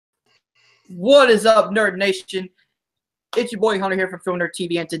What is up, Nerd Nation? It's your boy Hunter here from Film Nerd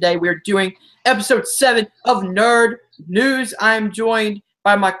TV, and today we're doing episode 7 of Nerd News. I'm joined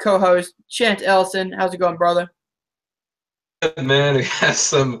by my co-host, Chant Ellison. How's it going, brother? Good, man. We have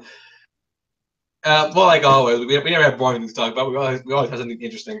some, well, like always, we never have boring things to talk about. We always have something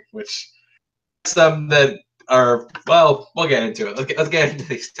interesting, which some that are, well, we'll get into it. Let's get into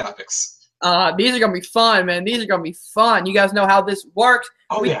these topics. These are going to be fun, man. These are going to be fun. You guys know how this works.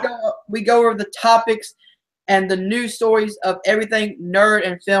 Oh, We go over the topics and the news stories of everything nerd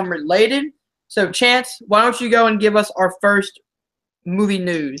and film related. So, Chance, why don't you go and give us our first movie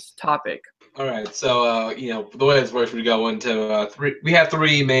news topic? All right. So, the way this works, we go into we have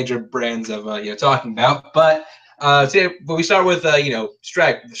three major brands of, talking about. But we start with,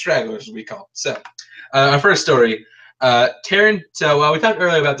 stragglers, as we call it. So, our first story, we talked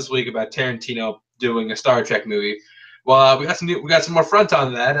earlier about this week about Tarantino doing a Star Trek movie. Well, we got some more front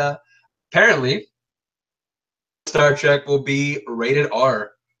on that. Apparently, Star Trek will be rated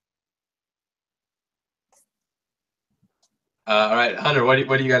R. All right, Hunter, what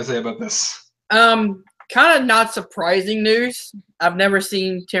do you got to say about this? Kind of not surprising news. I've never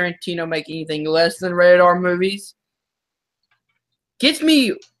seen Tarantino make anything less than rated R movies. Gets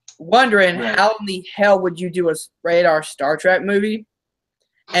me wondering, Right. How in the hell would you do a rated R Star Trek movie?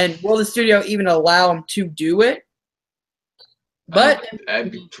 And will the studio even allow him to do it? But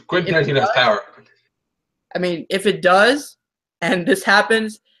Quentin Tarantino has power. I mean, if it does, and this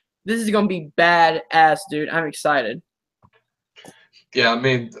happens, this is going to be badass, dude. I'm excited. Yeah, I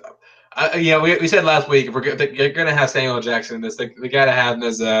mean, we said last week if you're gonna have Samuel L. Jackson in this, they gotta have him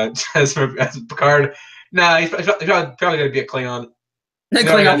as Picard. Nah, he's probably gonna be a Klingon.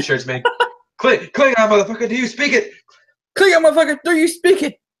 Klingon. The shirts make Klingon, motherfucker. Do you speak it? Klingon, motherfucker. Do you speak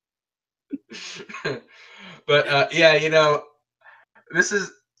it? But this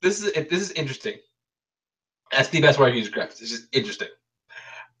is interesting. That's the best way to use graphics. It's just interesting.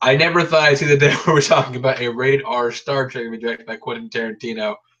 I never thought I'd see the day where we're talking about a rated R Star Trek movie directed by Quentin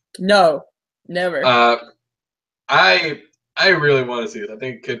Tarantino. No, never. I really want to see it. I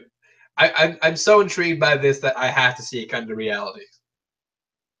think I'm so intrigued by this that I have to see it come to reality.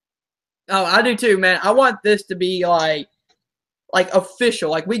 Oh, I do too, man. I want this to be like official.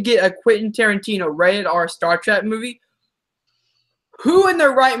 Like we get a Quentin Tarantino rated R Star Trek movie. Who in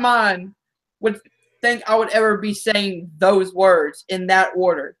their right mind would think I would ever be saying those words in that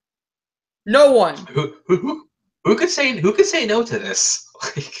order? No one. Who could say no to this?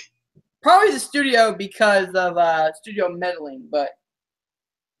 Probably the studio because of studio meddling, but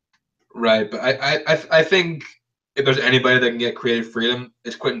right. But I think if there's anybody that can get creative freedom,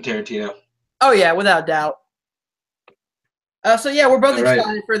 it's Quentin Tarantino. Oh yeah, without doubt. So yeah, we're both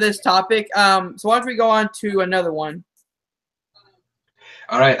excited for this topic. So why don't we go on to another one?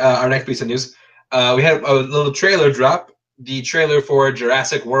 All right. Our next piece of news. We had a little trailer drop. The trailer for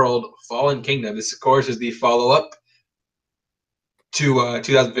Jurassic World: Fallen Kingdom. This, of course, is the follow-up to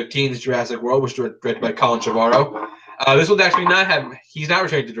 2015's Jurassic World, which was directed by Colin Trevorrow. This will actually not have. He's not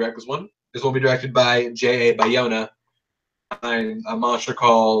returning to direct this one. This will be directed by J.A. Bayona, and Monster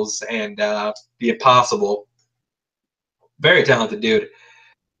Calls and The Impossible. Very talented dude.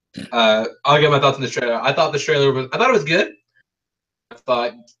 I'll get my thoughts on this trailer. I thought it was good. I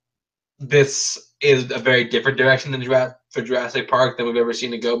thought this is a very different direction than for Jurassic Park than we've ever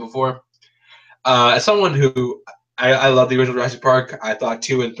seen it go before. As someone who I love the original Jurassic Park, I thought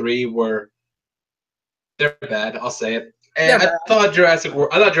 2 and 3 they're bad. I'll say it. And I thought Jurassic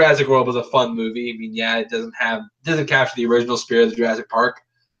World was a fun movie. I mean, yeah, it doesn't capture the original spirit of Jurassic Park.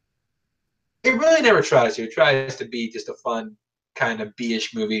 It really never tries to. It tries to be just a fun kind of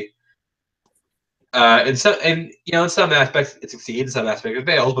B-ish movie. In some aspects it succeeds, in some aspects it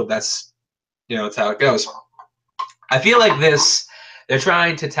fails, but that's it's how it goes. I feel like they're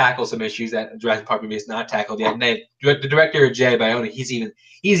trying to tackle some issues that Jurassic Park movie has not tackled yet. And the director Jay Bayona, he's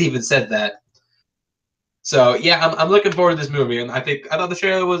even said that. So yeah, I'm looking forward to this movie, and I thought the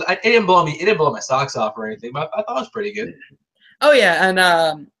trailer was. It didn't blow my socks off or anything, but I thought it was pretty good. Oh yeah,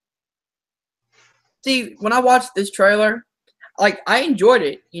 and see, when I watched this trailer, I enjoyed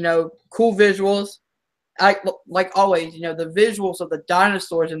it. Cool visuals. Like always, the visuals of the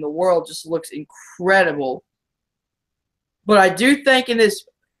dinosaurs in the world just looks incredible. But I do think in this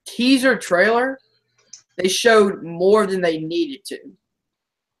teaser trailer, they showed more than they needed to.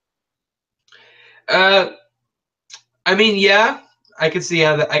 I mean, yeah, I can see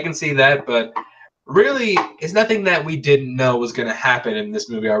that, but really, it's nothing that we didn't know was going to happen in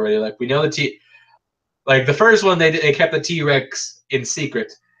this movie already. Like we know the first one, they kept the T-Rex in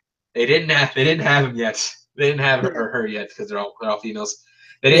secret. They didn't have him yet. They didn't have her yet because they're all females.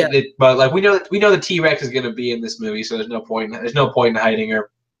 They Yeah. didn't, but like we know the T-Rex is going to be in this movie, so there's no point in hiding her.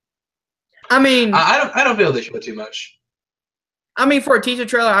 I mean, I don't feel they show too much. I mean, for a teaser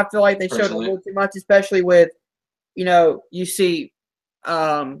trailer, I feel like they showed a Personally. little too much, especially with, you see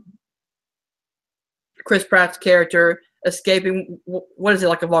Chris Pratt's character escaping, what is it,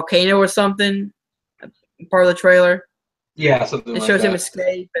 like a volcano or something? Part of the trailer. Yeah, something It like shows him that.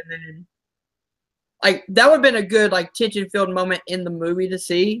 escape, and then like that would have been a good like tension-filled moment in the movie to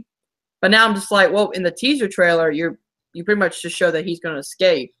see. But now I'm just like, well, in the teaser trailer, you pretty much just show that he's going to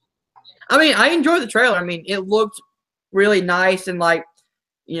escape. I mean, I enjoyed the trailer. I mean, it looked really nice, and like,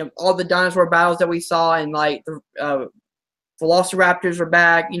 all the dinosaur battles that we saw, and like the velociraptors are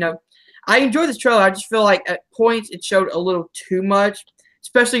back. I enjoyed this trailer. I just feel like at points it showed a little too much,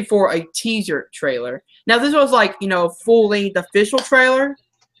 especially for a teaser trailer. Now, if this was like, a full-length official trailer,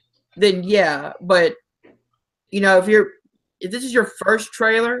 then yeah. But, if this is your first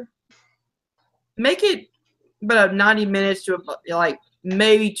trailer, make it about 90 minutes to like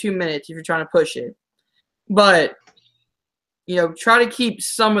maybe 2 minutes if you're trying to push it. But, try to keep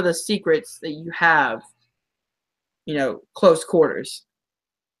some of the secrets that you have, close quarters.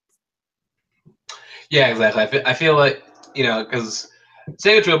 Yeah, exactly. I feel like, because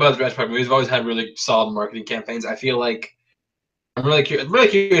saying true about the Jurassic Park movies, have always had really solid marketing campaigns. I feel like I'm really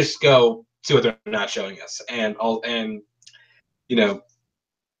curious to go see what they're not showing us, and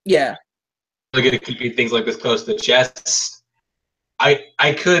Yeah. they're going to keep things like this close to the chest.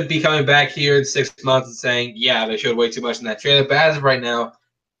 I could be coming back here in 6 months and saying, yeah, they showed way too much in that trailer, but as of right now,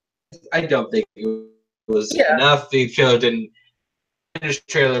 I don't think it was enough. The trailer didn't. This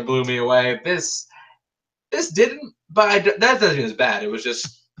trailer blew me away. This didn't, but that doesn't mean it's bad. It was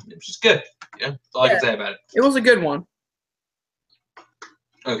just good. Yeah, that's all I can say about it. It was a good one.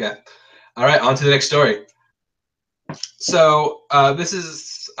 Okay. All right, on to the next story. So this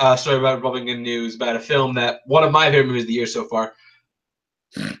is a story about Republican news about a film that one of my favorite movies of the year so far.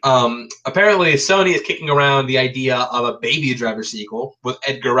 Apparently, Sony is kicking around the idea of a Baby Driver sequel with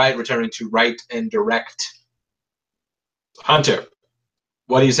Edgar Wright returning to write and direct. Hunter,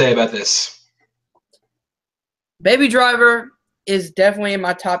 what do you say about this? Baby Driver is definitely in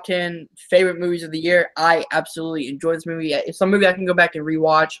my top 10 favorite movies of the year. I absolutely enjoy this movie. It's a movie I can go back and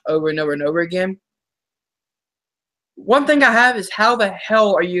rewatch over and over and over again. One thing I have is, how the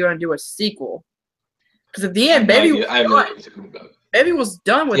hell are you going to do a sequel? Because at the end, Baby was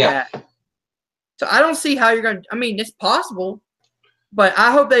done with that. So I don't see how you're going to. I mean, it's possible, but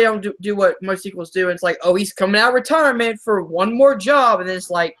I hope they don't do what most sequels do. It's like, oh, he's coming out of retirement for one more job, and then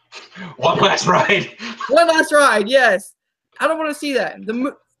it's like, one last ride. One last ride, yes. I don't want to see that.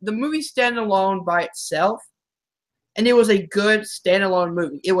 The movie standalone by itself, and it was a good standalone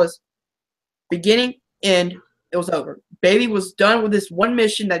movie. It was beginning, end, it was over. Baby was done with this one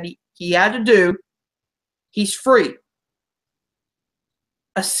mission that he had to do. He's free.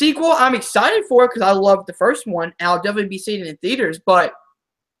 A sequel, I'm excited for because I loved the first one, and I'll definitely be seeing it in theaters. But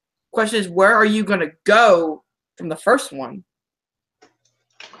the question is, where are you going to go from the first one?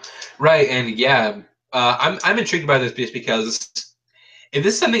 Right, and yeah, I'm intrigued by this piece because if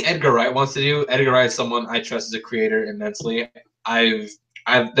this is something Edgar Wright wants to do, Edgar Wright is someone I trust as a creator immensely. I've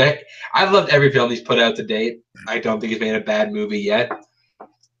loved every film he's put out to date. I don't think he's made a bad movie yet.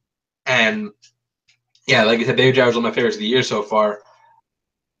 And yeah, like I said, Baby Driver is one of my favorites of the year so far.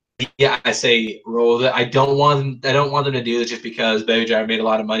 Yeah, I say roll with it. I don't want them to do this just because Baby Driver made a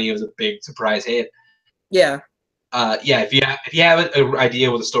lot of money. It was a big surprise hit. Yeah. Yeah. If you have an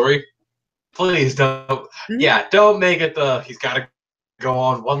idea with a story, please don't. Mm-hmm. Yeah, don't make it he's got to go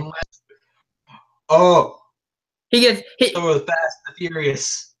on one last. Oh. He gets hit. So Fast and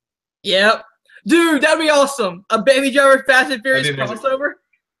Furious. Yep. Dude, that'd be awesome. A Baby Driver Fast and Furious crossover.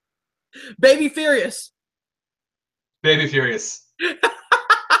 Baby Furious. Baby Furious.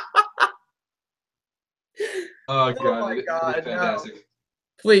 Oh my God, fantastic. No.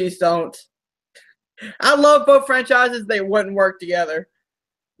 Please don't. I love both franchises. They wouldn't work together.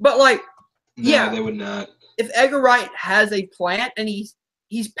 But like, no, they would not. If Edgar Wright has a plan and he's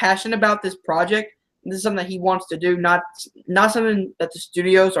passionate about this project, this is something that he wants to do, not something that the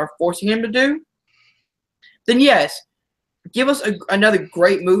studios are forcing him to do, then yes, give us another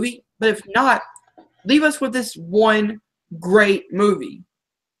great movie. But if not, leave us with this one great movie.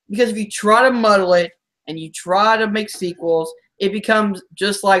 Because if you try to muddle it and you try to make sequels, it becomes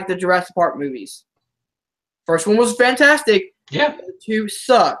just like the Jurassic Park movies. First one was fantastic. Yeah. The two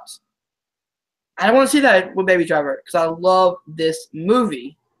sucked. I don't want to see that with Baby Driver because I love this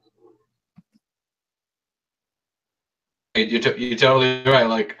movie. You're totally right.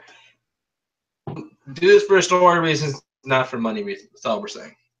 Like, do this for story reasons, not for money reasons. That's all we're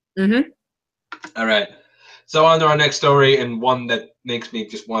saying. Mm-hmm. All right. So on to our next story, and one that makes me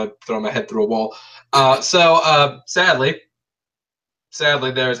just want to throw my head through a wall. Sadly,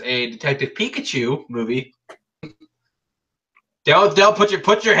 there's a Detective Pikachu movie. Don't put your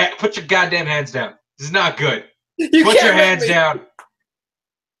goddamn hands down. This is not good. Put your hands down.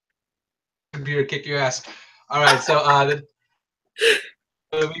 Computer kick your ass. All right, so the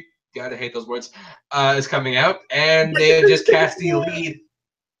movie, gotta hate those words, is coming out, and they have just cast the lead.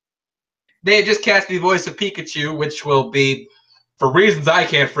 They have just cast the voice of Pikachu, which will be, for reasons I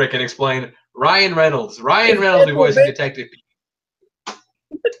can't frickin' explain, Ryan Reynolds. Ryan Reynolds will be voicing Detective Pikachu.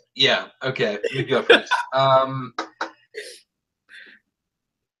 Yeah, okay, let me go first.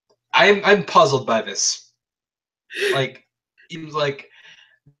 I'm puzzled by this. Like,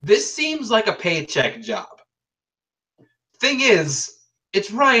 this seems like a paycheck job. Thing is,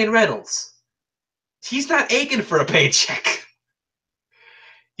 it's Ryan Reynolds. He's not aching for a paycheck.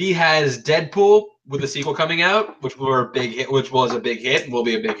 He has Deadpool with a sequel coming out, which was a big hit and will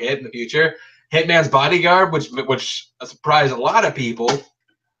be a big hit in the future. Hitman's Bodyguard, which surprised a lot of people. I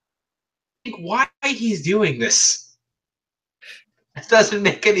think why he's doing this. It doesn't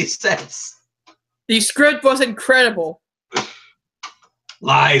make any sense. The script was incredible.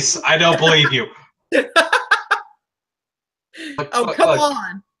 Lies. I don't believe you. Oh, come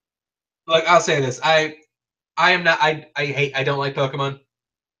on. Look, I'll say this. I don't like Pokemon.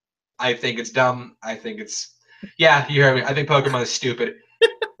 I think it's dumb. I think it's, yeah, you heard me. I think Pokemon is stupid.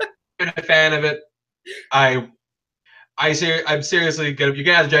 I'm a fan of it. I'm seriously gonna, you're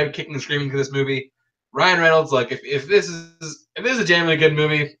gonna have to drive kicking and screaming for this movie. Ryan Reynolds, like if this is a genuinely good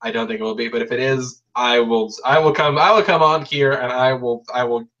movie, I don't think it will be, but if it is, I will come on here and I will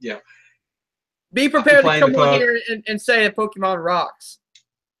be prepared to come on here and say that Pokemon rocks.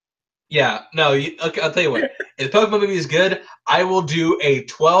 Yeah, no, okay, I'll tell you what. If the Pokemon movie is good, I will do a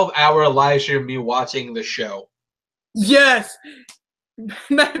 12-hour live stream of me watching the show. Yes!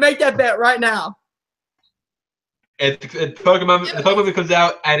 Make that bet right now. If the Pokemon movie comes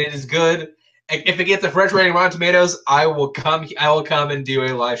out and it is good, if it gets a fresh rating on Rotten Tomatoes, I will come and do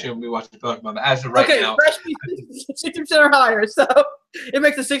a live stream of me watching the Pokemon. But as of right now, fresh 60% or higher, so it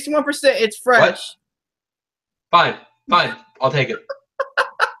makes it 61%. It's fresh. What? Fine, I'll take it.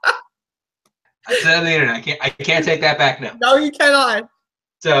 I said it on the internet. I can't take that back now. No, you cannot.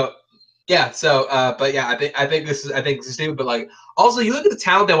 So, yeah. But yeah, I think this is stupid. But like, also, you look at the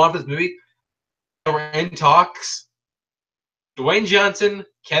talent they want for this movie. We're in talks. Dwayne Johnson,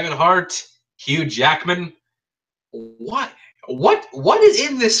 Kevin Hart, Hugh Jackman. What is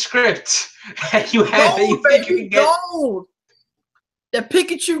in this script that you have? Gold, that you think you can get? Gold. The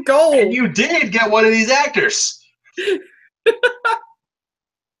Pikachu Gold. And you did get one of these actors.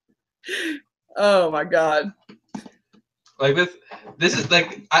 Oh my god! Like this is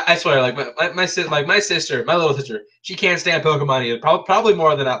like I swear, like my sister, my little sister, she can't stand Pokemon either. Probably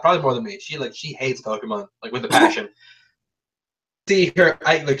more than me. She hates Pokemon like with a passion. See her,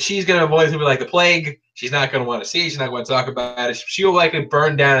 she's gonna avoid this movie like the plague. She's not gonna want to see it. She's not going to talk about it. She will likely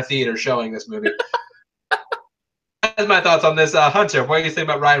burn down a theater showing this movie. That's my thoughts on this. Hunter, what do you think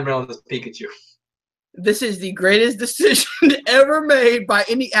about Ryan Reynolds as Pikachu? This is the greatest decision ever made by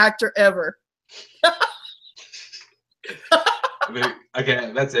any actor ever.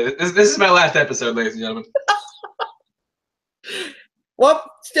 Okay, that's it. This is my last episode, ladies and gentlemen. Well,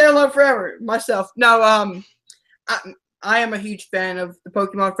 stay alone forever. Myself. No, I am a huge fan of the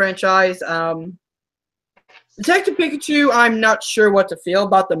Pokemon franchise. Detective Pikachu, I'm not sure what to feel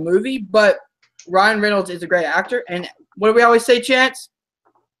about the movie, but Ryan Reynolds is a great actor. And what do we always say, Chance?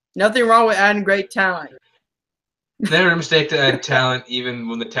 Nothing wrong with adding great talent. Never a mistake to add talent, even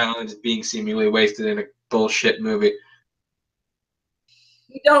when the talent is being seemingly wasted in a bullshit movie.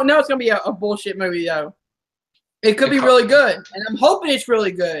 You don't know it's going to be a bullshit movie, though. It could be really good, and I'm hoping it's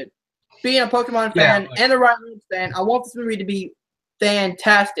really good. Being a Pokemon fan and a Ryan Reynolds fan, I want this movie to be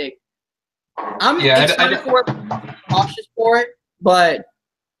fantastic. I'm excited for it, cautious for it, but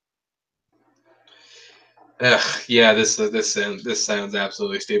yeah, this sounds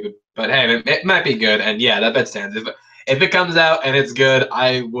absolutely stupid. But hey, it might be good, and yeah, that bet stands. If it comes out and it's good,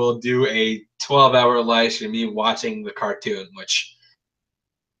 I will do a 12-hour live stream of me watching the cartoon, which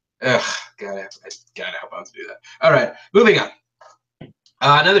I gotta help out to do that. All right, moving on.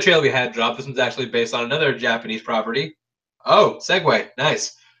 Another trailer we had dropped. This one's actually based on another Japanese property. Oh, segue.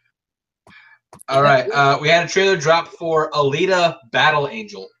 Nice. All right. We had a trailer drop for Alita Battle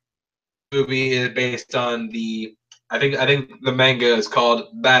Angel. The movie is based on the I think the manga is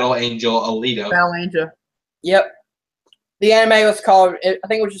called Battle Angel Alita. Battle Angel. Yep. The anime was called, I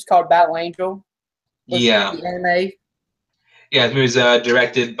think it was just called Battle Angel. Yeah. The anime. Yeah, this movie's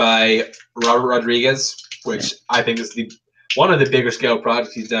directed by Robert Rodriguez, which I think is one of the bigger scale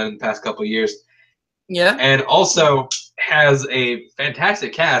projects he's done in the past couple of years. Yeah. And also has a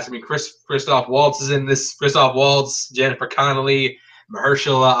fantastic cast. I mean, Christoph Waltz is in this. Christoph Waltz, Jennifer Connelly,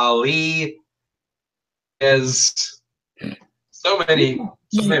 Mahershala Ali, as so many.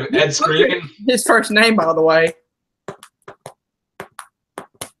 Ed Skrein. His first name, by the way.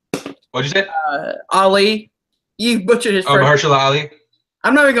 What'd you say? Ali. You butchered his first name. Mahershala Ali.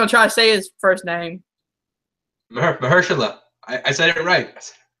 I'm not even going to try to say his first name. Mahershala. I said it right.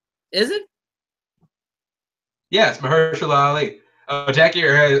 Is it? Yeah, it's Mahershala Ali. Jackie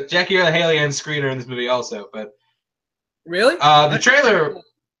Earle Haley and Skrein are in this movie also. But really? The trailer.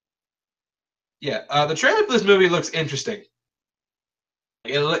 Yeah, the trailer for this movie looks interesting.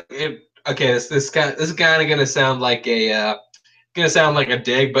 Okay, this is kind of gonna sound like a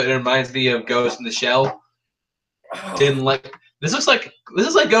dig, but it reminds me of Ghost in the Shell. This is like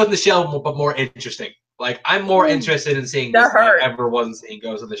Ghost in the Shell, but more interesting. Like, I'm more interested in seeing this than I ever was in seeing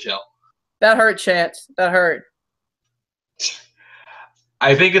Ghost in the Shell. That hurt, Chance. That hurt.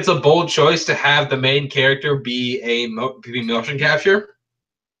 I think it's a bold choice to have the main character be motion capture.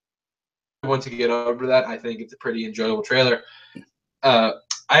 Once you get over that, I think it's a pretty enjoyable trailer.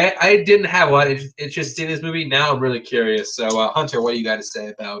 I didn't have a lot of interest in this movie. Now I'm really curious. So, Hunter, what do you got to say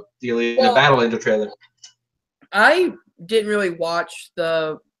about the Battle Angel trailer? I didn't really watch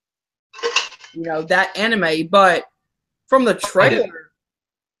that anime, but from the trailer,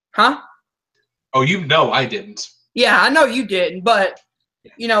 huh? Oh, I didn't. Yeah, I know you didn't, but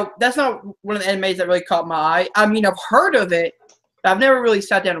that's not one of the animes that really caught my eye. I mean, I've heard of it, but I've never really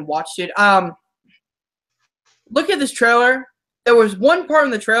sat down and watched it. Look at this trailer. There was one part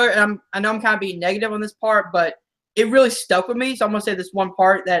in the trailer, and I know I'm kind of being negative on this part, but it really stuck with me. So I'm gonna say this one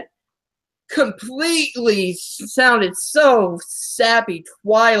part that completely sounded so sappy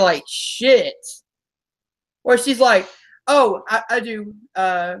Twilight shit, where she's like, "Oh, I do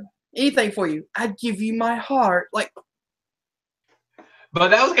anything for you. I'd give you my heart." Like, but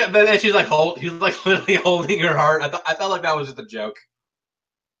that was. But then she's like, he's like literally holding her heart. I felt like that was just a joke.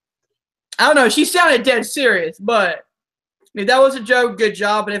 I don't know. She sounded dead serious, but if that was a joke, good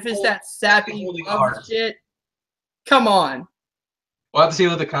job. But if it's that sappy shit, come on. We'll have to see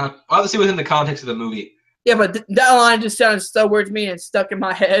within the context of the movie. Yeah, but that line just sounded so weird to me and stuck in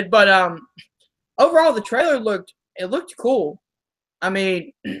my head. But overall, the trailer looked cool. I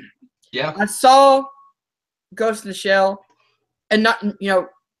mean, yeah, I saw Ghost in the Shell, and not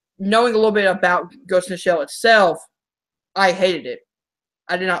knowing a little bit about Ghost in the Shell itself, I hated it.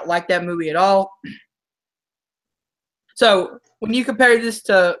 I did not like that movie at all. So when you compare this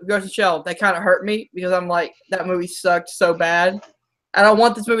to Ghost in the Shell, that kind of hurt me because I'm like, that movie sucked so bad. I don't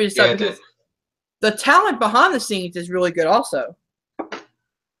want this movie to suck because the talent behind the scenes is really good also.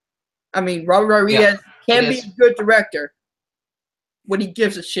 I mean, Robert Rodriguez can be a good director when he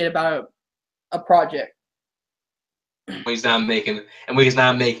gives a shit about a project. When he's not making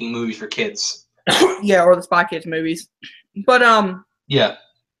movies for kids. Yeah, or the Spy Kids movies. But yeah,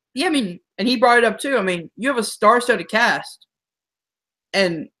 I mean, and he brought it up too. I mean, you have a star-studded cast,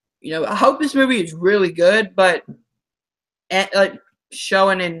 and I hope this movie is really good. But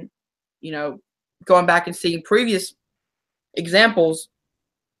showing and going back and seeing previous examples,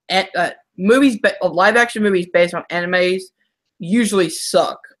 and live action movies based on animes usually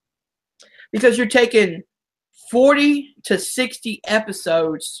suck because you're taking 40 to 60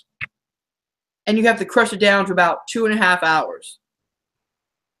 episodes and you have to crush it down to about 2.5 hours.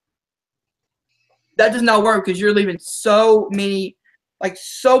 That does not work because you're leaving so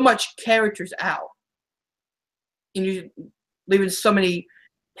much characters out, and you're leaving so many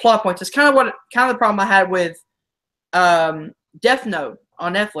plot points. It's kind of the problem I had with Death Note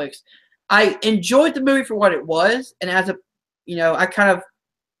on Netflix. I enjoyed the movie for what it was, and as a I kind of,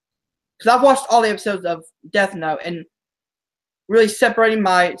 because I've watched all the episodes of Death Note and really separating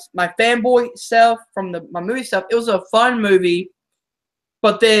my fanboy self from my movie self. It was a fun movie,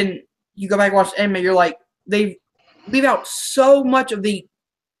 but then you go back and watch the anime, you're like, they leave out so much of the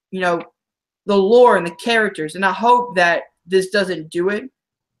lore and the characters, and I hope that this doesn't do it,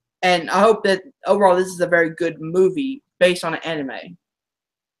 and I hope that overall this is a very good movie based on an anime.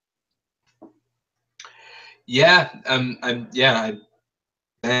 Yeah, it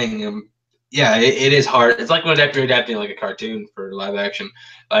is hard. It's like when you're adapting like a cartoon for live action,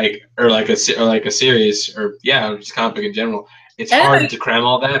 or like a series, or just comic book in general. It's hard to cram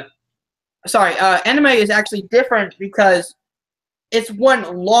all that. Sorry, anime is actually different because it's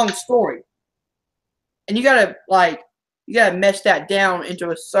one long story, and you gotta mesh that down into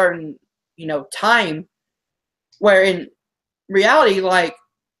a certain time. Where in reality, like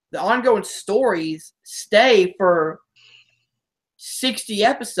the ongoing stories stay for 60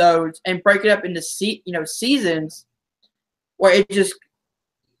 episodes and break it up into seasons where it just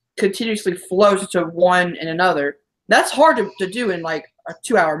continuously flows into one and another. That's hard to do in like a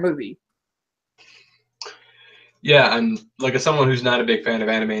 2-hour movie. Yeah, and like as someone who's not a big fan of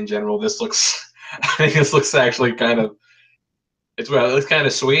anime in general, this looks I think this looks actually kind of it looks kind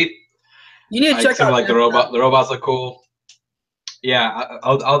of sweet. You need to check some out like the robots look cool. Yeah,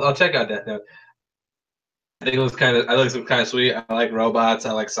 I'll check out Death Note. I think it looks kind of sweet. I like robots.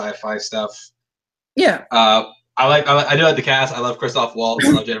 I like sci-fi stuff. Yeah. I do like the cast. I love Christoph Waltz.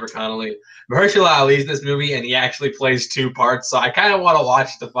 I love Jennifer Connelly. Mahershala Ali's in this movie, and he actually plays 2 parts. So I kind of want to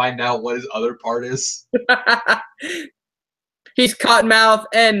watch to find out what his other part is. He's Cottonmouth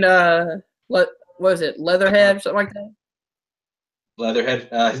and what was it, Leatherhead or something like that? Leatherhead.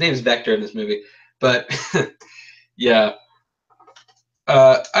 His name is Vector in this movie, but yeah.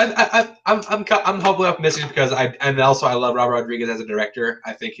 I'm hopefully optimistic because I love Robert Rodriguez as a director.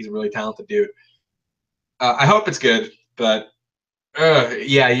 I think he's a really talented dude. I hope it's good, but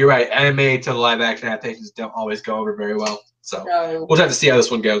yeah, you're right. Anime to live action adaptations don't always go over very well, so we'll just have to see how this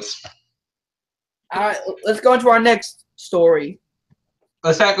one goes. All right, let's go into our next story.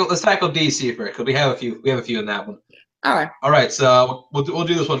 Let's tackle DC first because we have a few in that one. All right. So we'll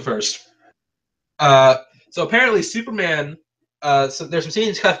do this one first. So apparently Superman. So there's some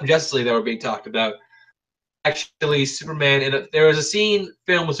scenes cut from Justice League that were being talked about. Actually, Superman there was a scene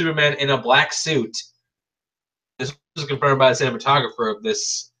filmed with Superman in a black suit. This was confirmed by the cinematographer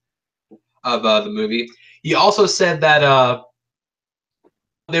of the movie. He also said that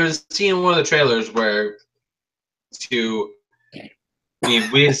there was a scene in one of the trailers where we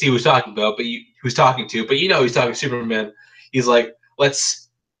didn't see who he was talking about, but he's talking to Superman. He's like, let's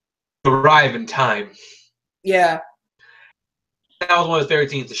arrive in time. Yeah. That was one of his favorite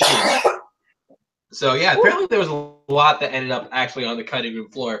scenes to shoot. So yeah, apparently there was a lot that ended up actually on the cutting room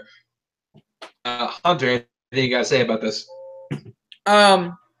floor. Hunter, anything you gotta say about this?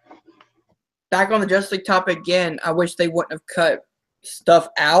 Back on the Justice League topic again, I wish they wouldn't have cut stuff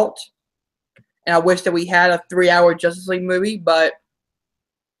out. And I wish that we had a 3-hour Justice League movie, but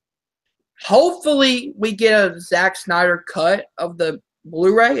hopefully we get a Zack Snyder cut of the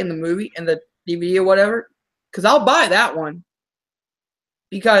Blu-ray and the movie and the DVD or whatever, because I'll buy that one.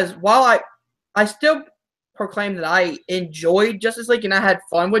 Because while I still proclaim that I enjoyed Justice League and I had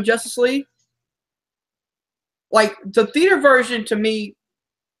fun with Justice League, like the theater version to me,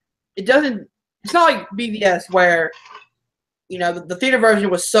 it's not like BVS where, the theater version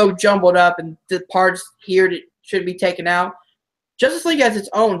was so jumbled up and the parts here that should be taken out. Justice League as its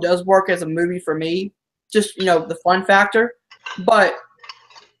own does work as a movie for me, just, the fun factor. But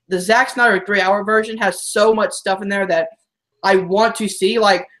the Zack Snyder 3-hour version has so much stuff in there that I want to see,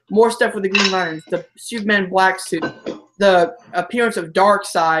 like more stuff with the Green Lanterns, the Superman black suit, the appearance of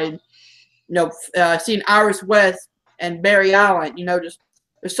Darkseid, seeing Iris West and Barry Allen, just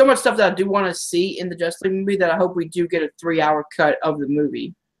there's so much stuff that I do want to see in the Justice League movie that I hope we do get a 3-hour cut of the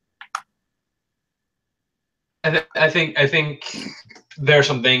movie. I think there's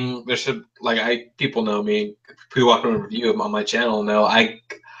something. People know me. Who walk around review on my channel know I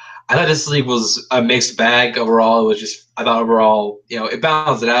thought Justice League was a mixed bag overall. It was just I thought overall it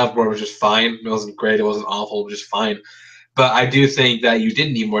balanced it out, but it was just fine. It wasn't great. It wasn't awful. It was just fine. But I do think that you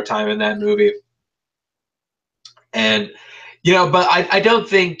did need more time in that movie, and but I don't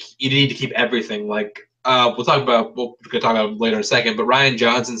think you need to keep everything. Like we're gonna talk about it later in a second. But Rian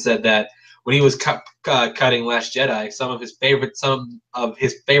Johnson said that when he was cutting Last Jedi, some of his favorite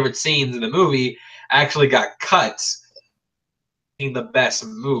scenes in the movie actually got cut in the best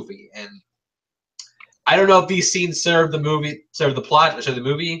movie. And I don't know if these scenes serve the plot, or serve the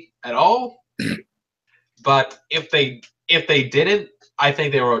movie at all. But if they didn't, I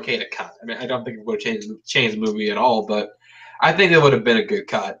think they were okay to cut. I mean, I don't think it would change the movie at all, but I think it would have been a good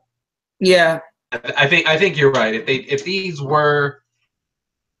cut. Yeah. I think you're right. If these were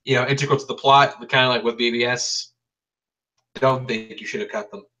integral to the plot, kind of like with BVS, I don't think you should have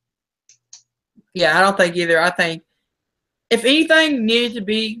cut them. Yeah, I don't think either. I think if anything needed to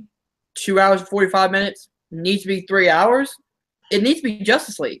be 2 hours and 45 minutes, needs to be 3 hours, it needs to be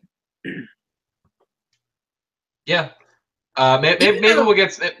Justice League. Yeah. Maybe we'll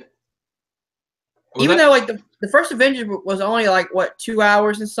get. Even though like the first Avengers was only like 2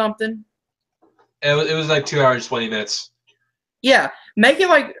 hours and something. It was like 2 hours 20 minutes. Yeah, make it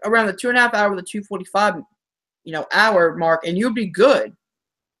like around the 2.5 hour, the 2:45, hour mark, and you'll be good.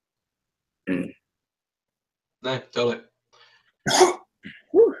 No, totally.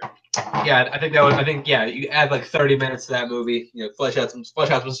 Yeah, I think that would. I think yeah, you add like 30 minutes to that movie. You know, flesh out some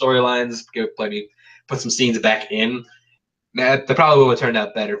storylines, put some scenes back in. That probably would have turned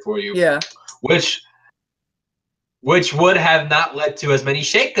out better for you. Yeah. Which would have not led to as many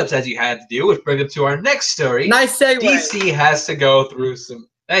shakeups as you had to do, which brings us to our next story. Nice segue. DC has to go through some.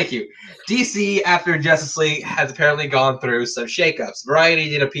 Thank you. DC, after Justice League, has apparently gone through some shakeups. Variety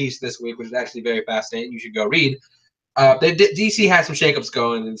did a piece this week, which is actually very fascinating. You should go read. DC has some shakeups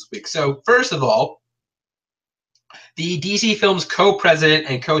going this week. So, first of all, the DC Films co-president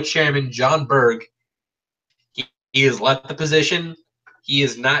and co-chairman John Berg, he has left the position. He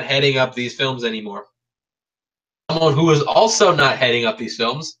is not heading up these films anymore. Someone who is also not heading up these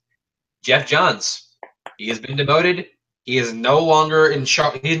films, Jeff Johns. He has been demoted. He is no longer in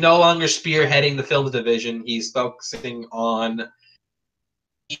charge. He's no longer spearheading the films division. He's focusing on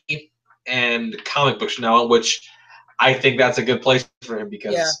and comic books now, which I think that's a good place for him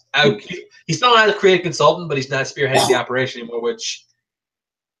because he's still not a creative consultant, but he's not spearheading the operation anymore. Which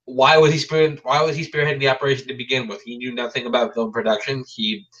why was he spearheading the operation to begin with? He knew nothing about film production.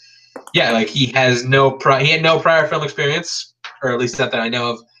 He had no prior film experience, or at least not that I know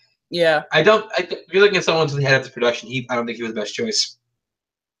of. Yeah. If you're looking at someone to head up the production, I don't think he was the best choice.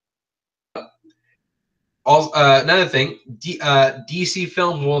 Also, another thing, DC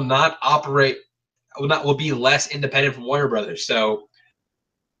Films will be less independent from Warner Brothers. So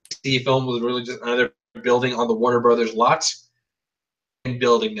DC Film was really just another building on the Warner Brothers lot and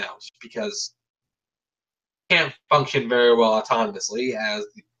building now because it can't function very well autonomously as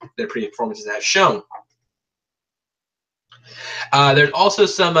their previous performances have shown. There's also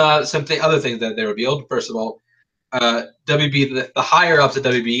some other things that they revealed. First of all, WB, the higher ups at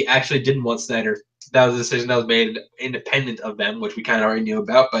WB actually didn't want Snyder. That was a decision that was made independent of them, which we kind of already knew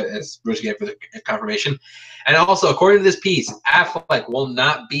about, but as Bruce gave for the confirmation. And also, according to this piece, Affleck will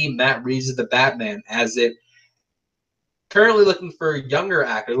not be Matt Reeves as the Batman, as it currently looking for younger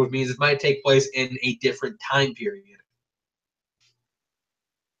actors, which means it might take place in a different time period.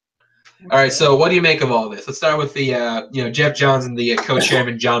 All right, so what do you make of all this? Let's start with the Jeff Johns and the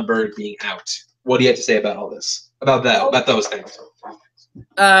co-chairman John Berg being out. What do you have to say about all this? About those things?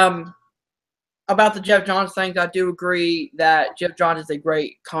 About the Jeff Johns things, I do agree that Jeff Johns is a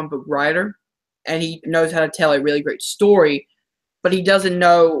great comic book writer, and he knows how to tell a really great story, but he doesn't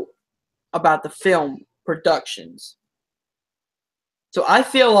know about the film productions. So I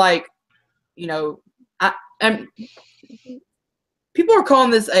feel like, and people are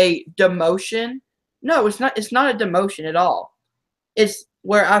calling this a demotion. No, it's not. It's not a demotion at all. It's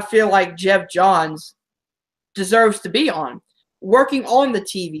where I feel like Jeff Johns deserves to be on. Working on the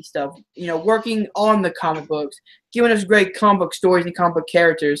TV stuff, working on the comic books, giving us great comic book stories and comic book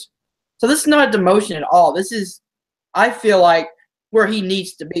characters. So this is not a demotion at all. This is, I feel like, where he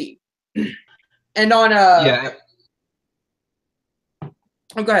needs to be. And on yeah.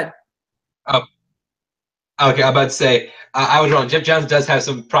 Oh, go ahead. Oh, okay. I'm about to say I was wrong. Jeff Johns does have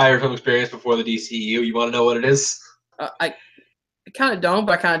some prior film experience before the DCU. You want to know what it is? I kind of don't,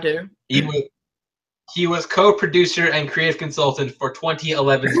 but I kind of do. He was co-producer and creative consultant for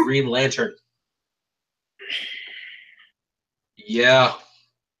 2011's Green Lantern. Yeah.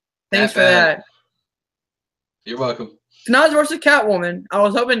 Thanks for that. You're welcome. Snod's versus Catwoman. I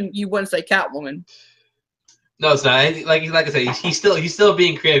was hoping you wouldn't say Catwoman. No, it's not. Like I said, he's still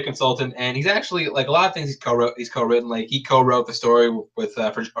being creative consultant, and he's actually like a lot of things he's co-written. Like he co-wrote the story with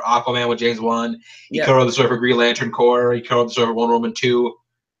for Aquaman with James Wan. He co-wrote the story for Green Lantern Corps. He co-wrote the story for Wonder Woman 2.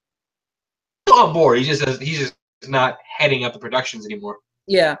 On board. He's just not heading up the productions anymore.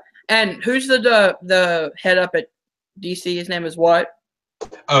 Yeah. And who's the head up at DC? His name is what?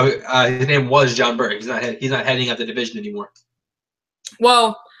 Oh, his name was John Berg. He's not heading up the division anymore.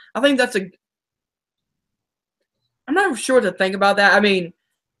 Well, I think that's I'm not sure what to think about that. I mean,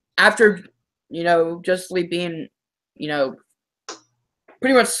 after Justice League being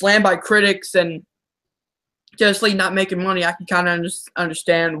pretty much slammed by critics and Justice League not making money, I can kind of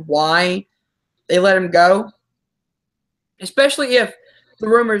understand why they let him go, especially if the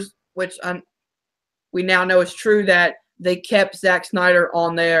rumors, which we now know is true, that they kept Zack Snyder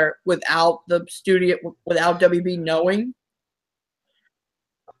on there without the studio, without WB knowing.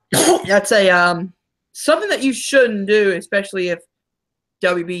 That's something that you shouldn't do, especially if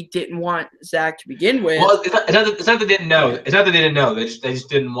WB didn't want Zack to begin with. Well, it's not that they didn't know. It's not that they didn't know. They just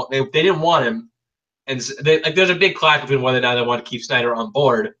didn't want. They didn't want him, and there's a big clash between whether or not they want to keep Snyder on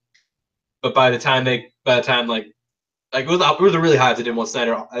board. But by the time it was really high if they didn't want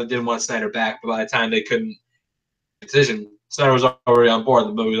Snyder back. But by the time they couldn't decision, Snyder was already on board.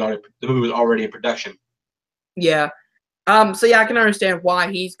 The movie was already in production. Yeah, So yeah, I can understand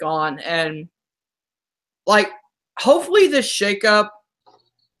why he's gone, and like hopefully this shakeup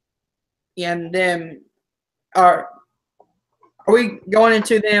and them are we going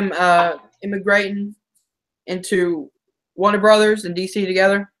into them immigrating into Warner Brothers and DC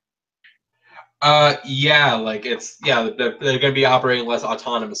together? Yeah, like they're gonna be operating less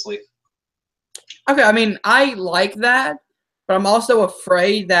autonomously. Okay, I mean I like that, but I'm also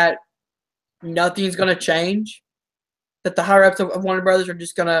afraid that nothing's gonna change. That the higher ups of Warner Brothers are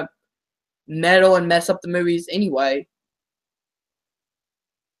just gonna meddle and mess up the movies anyway.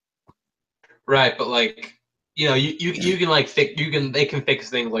 Right, but like you can like they can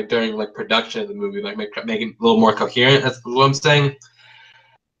fix things like during like production of the movie, like make it a little more coherent. That's what I'm saying.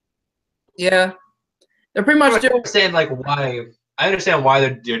 Yeah, they're pretty much I still. understand like why I understand why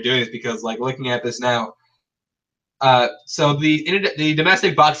they're doing this because like looking at this now, so the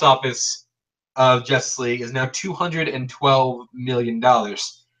domestic box office of Justice League is now $212 million.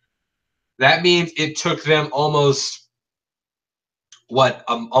 That means it took them almost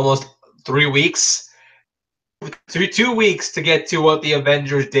 3 weeks, 2 weeks to get to what the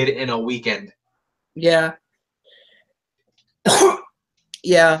Avengers did in a weekend. Yeah.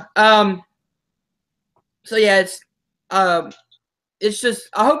 Yeah. So yeah, it's just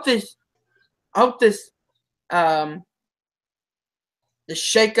I hope this um the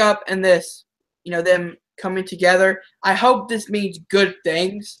shakeup and this them coming together. I hope this means good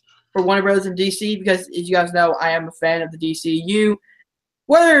things for Warner Brothers and DC because as you guys know, I am a fan of the DCU.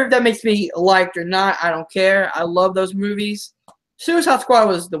 Whether that makes me liked or not, I don't care. I love those movies. Suicide Squad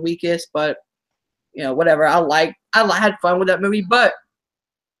was the weakest, but whatever. I had fun with that movie, but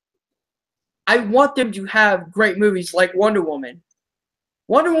I want them to have great movies like Wonder Woman.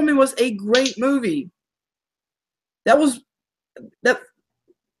 Wonder Woman was a great movie. That was that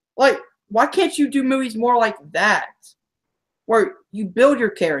like why can't you do movies more like that? Where you build your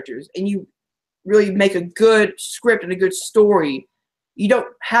characters and you really make a good script and a good story. You don't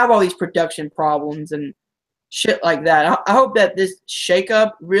have all these production problems and shit like that. I hope that this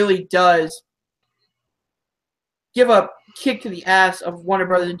shakeup really does give a kick to the ass of Warner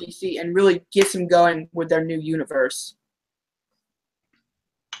Brothers and DC and really gets them going with their new universe.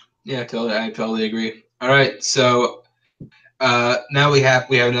 Yeah, I totally agree. All right, so now we have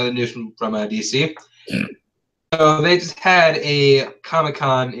another news from DC. So they just had a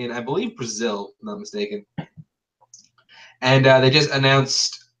Comic-Con in, I believe, Brazil, if I'm not mistaken, and they just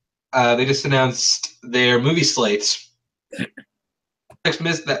announced their movie slates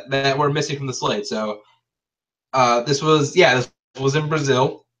that were missing from the slate. So this was in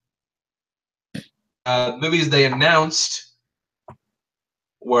Brazil. Movies they announced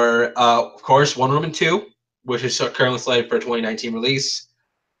were, of course, Wonder Woman 2, which is currently slated for 2019 release.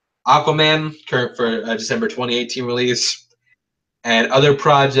 Aquaman, current for December 2018 release. And other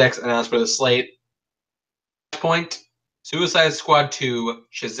projects announced for the slate: Point, Suicide Squad 2,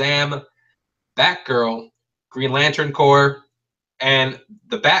 Shazam, Batgirl, Green Lantern Corps, and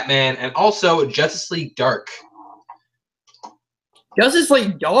The Batman, and also Justice League Dark. Justice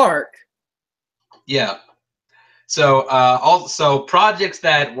League Dark? Yeah. So also projects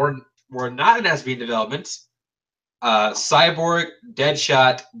that were not announced to be in development: Cyborg,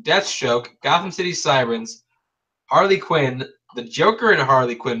 Deadshot, Deathstroke, Gotham City Sirens, Harley Quinn, the Joker and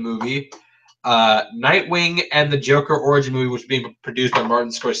Harley Quinn movie, Nightwing, and the Joker origin movie, which is being produced by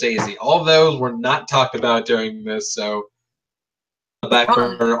Martin Scorsese. All of those were not talked about during this, so the back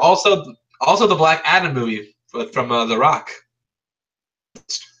burner. Also the Black Adam movie from The Rock.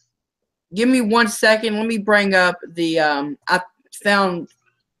 Give me 1 second. Let me bring up the I found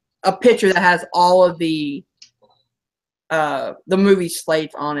a picture that has all of the movie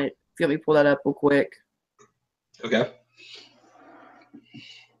slates on it. Let me pull that up real quick. Okay.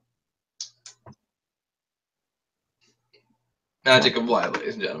 Magic of Live,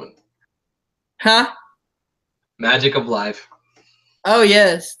 ladies and gentlemen. Huh? Magic of Live. Oh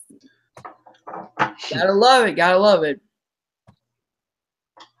yes. Gotta love it. Gotta love it.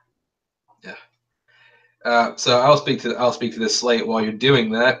 Yeah. So I'll speak to this slate while you're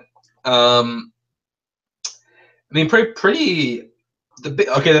doing that. I mean, pretty. The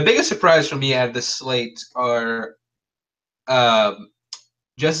biggest surprise for me out of this slate are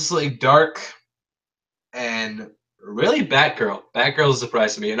Justice League Dark and really Batgirl. Batgirl is a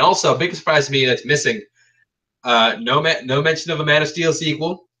surprise to me, and also a big surprise to me that's missing. No mention of a Man of Steel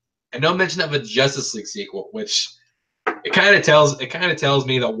sequel, and no mention of a Justice League sequel, which it kind of tells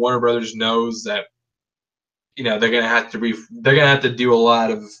me that Warner Brothers knows that they're gonna have to do a lot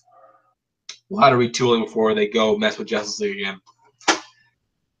of retooling before they go mess with Justice League again. I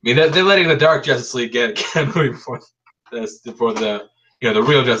mean, they're letting the Dark Justice League get moving before. for the the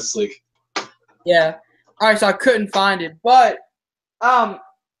real Justice League. Yeah. All right, so I couldn't find it, but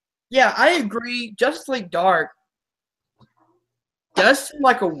yeah, I agree. Justice League Dark does seem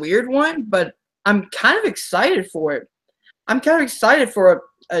like a weird one, but I'm kind of excited for it. I'm kind of excited for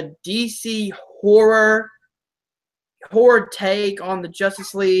a DC horror take on the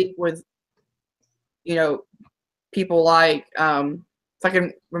Justice League with, people like if I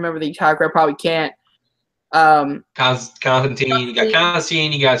can remember the entire crowd, probably can't. Constantine, you got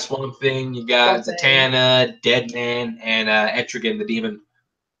Constantine, you got Swamp Thing, you got Zatanna, Deadman, and Etrigan the Demon.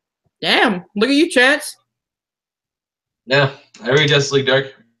 Damn, look at you, Chance. Yeah, I read Justice League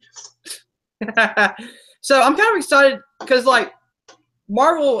Dark. So I'm kind of excited because like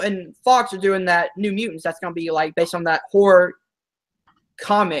Marvel and Fox are doing that New Mutants. That's gonna be like based on that horror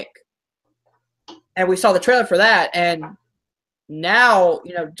comic, and we saw the trailer for that. And now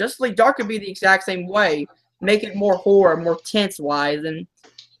Justice League Dark could be the exact same way. Make it more horror, more tense wise, and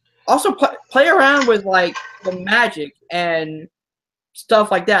also play around with like the magic and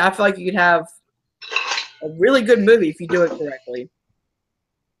stuff like that. I feel like you could have a really good movie if you do it correctly.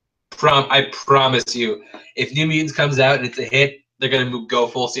 I promise you, if New Mutants comes out and it's a hit, they're gonna go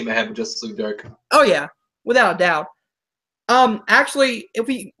full steam ahead with Justice League Dark. Oh yeah, without a doubt. Actually,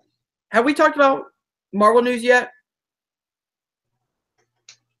 have we talked about Marvel news yet?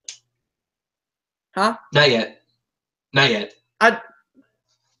 Huh? Not yet. Not yet. I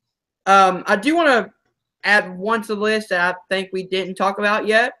do want to add one to the list that I think we didn't talk about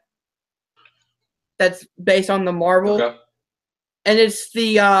yet. That's based on the Marvel, okay. And it's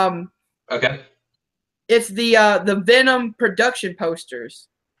the okay. It's the Venom production posters.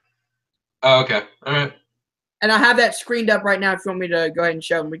 Oh, okay. All right. And I have that screened up right now. If you want me to go ahead and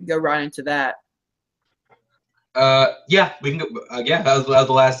show them, we can go right into that. Yeah, we can go. Yeah, that was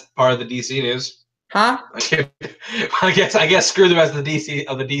the last part of the DC news. Huh? I guess screw the rest of the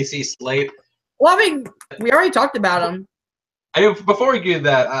DC slate. Well, I mean, we already talked about them. I mean, before we get to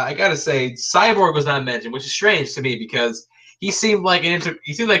that, I gotta say, Cyborg was not mentioned, which is strange to me because he seemed like he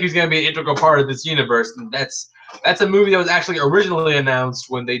was gonna be an integral part of this universe, and that's a movie that was actually originally announced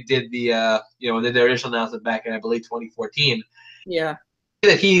when they did the when they did their initial announcement back in, I believe, 2014. Yeah.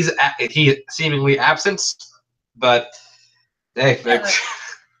 That he's seemingly absent, but hey.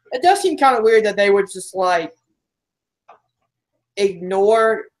 It does seem kind of weird that they would just like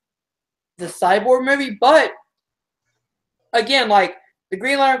ignore the Cyborg movie, but again, like the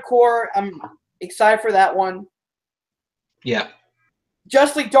Green Lantern Corps, I'm excited for that one. Yeah.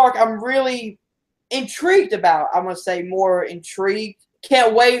 Justice League Dark, I'm really intrigued about. I'm gonna say more intrigued.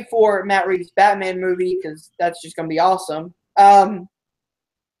 Can't wait for Matt Reeves' Batman movie because that's just gonna be awesome. I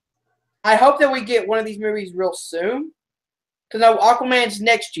hope that we get one of these movies real soon. Because Aquaman's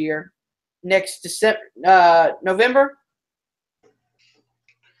next year, next December, November.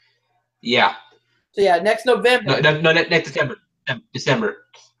 Yeah. So yeah, next November. No, next December. December.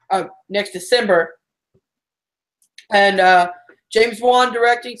 Next December. And James Wan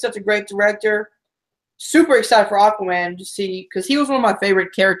directing, such a great director. Super excited for Aquaman to see, because he was one of my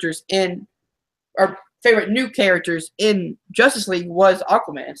favorite characters favorite new characters in Justice League was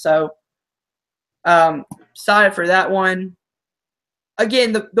Aquaman. So excited for that one.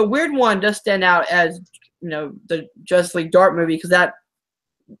 Again, the weird one does stand out as, the Justice League Dark movie because that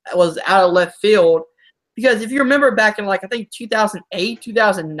was out of left field. Because if you remember back in, like, I think 2008,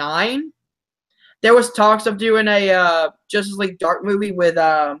 2009, there was talks of doing a Justice League Dark movie with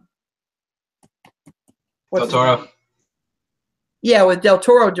Del Toro. Yeah, with Del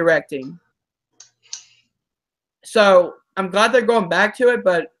Toro directing. So I'm glad they're going back to it,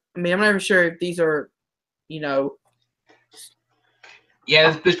 but I mean, I'm not even sure if these are,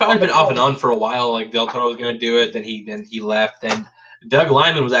 Yeah, it's probably been off and on for a while. Like Del Toro was going to do it, then he left. Then Doug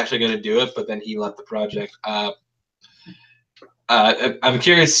Liman was actually going to do it, but then he left the project. I'm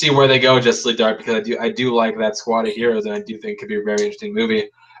curious to see where they go with Justice League Dark because I do like that squad of heroes, and I do think it could be a very interesting movie.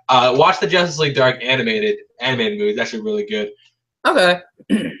 Watch the Justice League Dark animated movie. It's actually really good. Okay.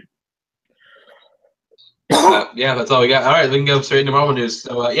 Yeah, that's all we got. All right, we can go straight into Marvel news.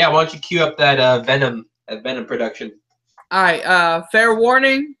 So yeah, why don't you cue up that Venom production? All right, fair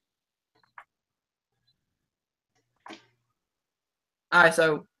warning. All right,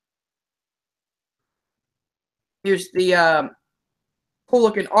 so here's the cool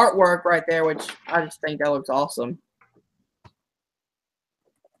looking artwork right there, which I just think that looks awesome.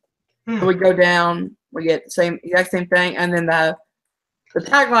 So we go down, we get the exact same thing, and then the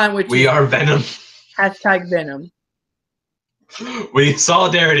tagline, which we are Venom. #Venom. We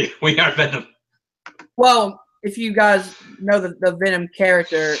solidarity. We are Venom. Well, if you guys know the Venom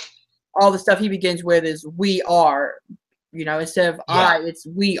character, all the stuff he begins with is "we are," instead of "I," it's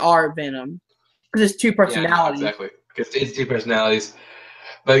 "we are Venom," because it's two personalities. Yeah, exactly. Because it's two personalities.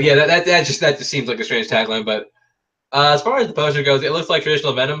 But yeah, that just seems like a strange tagline. But as far as the poster goes, it looks like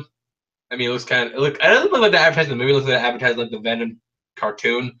traditional Venom. I mean, it looks kind of it doesn't look like the advertising of the movie. It looks like the advertising like the Venom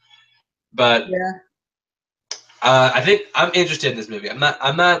cartoon. But Yeah. I think I'm interested in this movie. I'm not.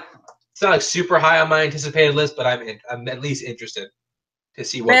 It's not like super high on my anticipated list, but I'm at least interested to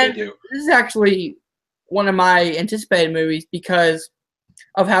see what they do. This is actually one of my anticipated movies because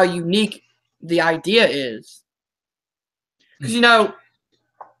of how unique the idea is. Because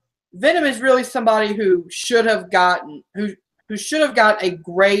Venom is really somebody who should have gotten who should have got a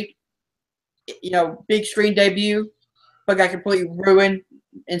great big screen debut, but got completely ruined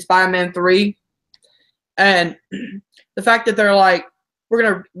in Spider-Man 3. And the fact that they're like, we're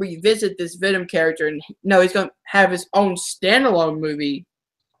gonna revisit this Venom character, and he's gonna have his own standalone movie.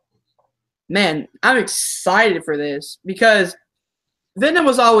 Man, I'm excited for this because Venom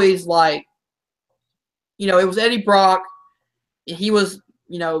was always like, it was Eddie Brock. He was,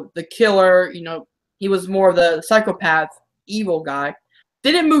 the killer. He was more of the psychopath, evil guy.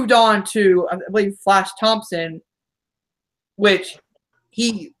 Then it moved on to, I believe, Flash Thompson, which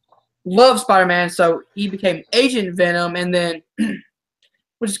he loved Spider-Man, so he became Agent Venom, and then,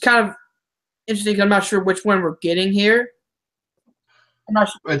 which is kind of interesting because I'm not sure which one we're getting here. I'm not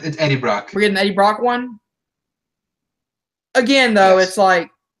sure. It's Eddie Brock. We're getting the Eddie Brock one? Again, though, Yes. It's like,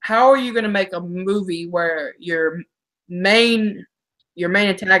 how are you going to make a movie where your main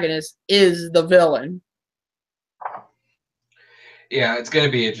antagonist is the villain? Yeah, it's going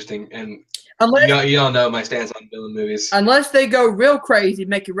to be interesting, and Unless you don't know my stance on villain movies. Unless they go real crazy,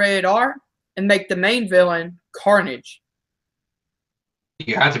 make it rated R, and make the main villain Carnage.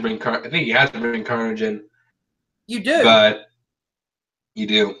 You have to bring I think you have to bring Carnage in. You do. But you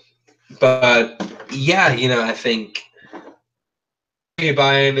do. But yeah, I think if you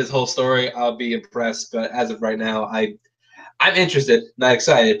buy in this whole story, I'll be impressed. But as of right now, I'm interested. Not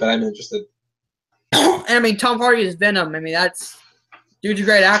excited, but I'm interested. And I mean, Tom Hardy is Venom. I mean, dude's a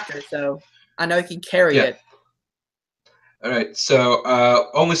great actor, so I know he can carry it. All right, so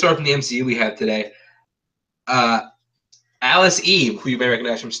only story from the MCU we have today. Alice Eve, who you may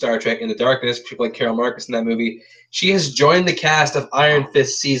recognize from Star Trek Into Darkness, people like Carol Marcus in that movie, she has joined the cast of Iron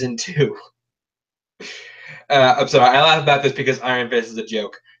Fist Season 2. I'm sorry, I laugh about this because Iron Fist is a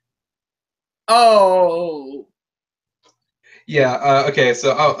joke. Oh. Yeah, okay,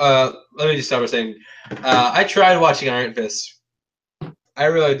 so let me just start by saying, I tried watching Iron Fist. I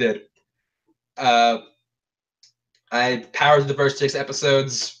really did. I powered the first 6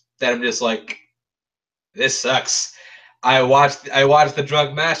 episodes, then I'm just like, this sucks. I watched the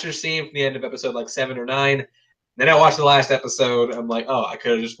Drug Master scene from the end of episode like 7 or 9. Then I watched the last episode. I'm like, oh, I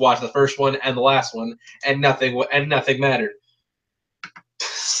could have just watched the first one and the last one, and nothing mattered.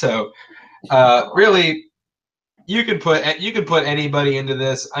 So, really, you can put anybody into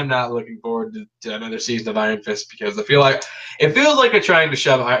this. I'm not looking forward to another season of Iron Fist because I feel like it feels like they're trying to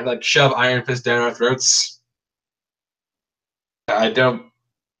shove Iron Fist down our throats. I don't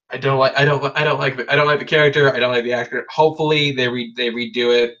like the character. I don't like the actor. Hopefully they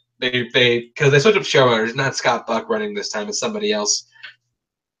redo it. Because they switched up showrunners. It's not Scott Buck running this time. It's somebody else.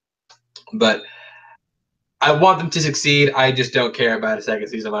 But I want them to succeed. I just don't care about a second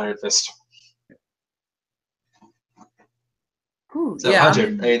season of Iron Fist. Ooh, so Hunter,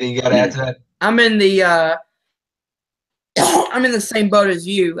 anything you got to add to that? I'm in the same boat as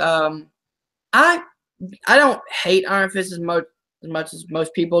you. I don't hate Iron Fist as much as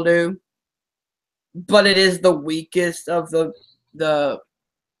most people do, but it is the weakest of the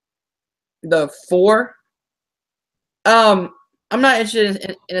 4. I'm not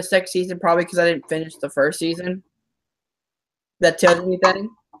interested in a second season probably because I didn't finish the first season. That tells me anything.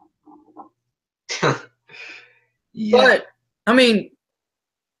 Yeah. But I mean,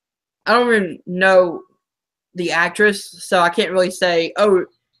 I don't even know the actress, so I can't really say, oh,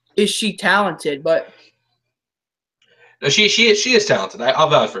 is she talented? But no, she is talented. I'll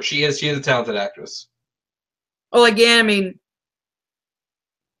vouch for her. She is a talented actress. Well, again, I mean,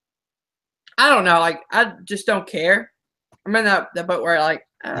 I don't know. Like, I just don't care. I'm in that boat where, like,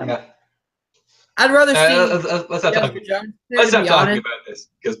 yeah. I'd rather see let's not talk about this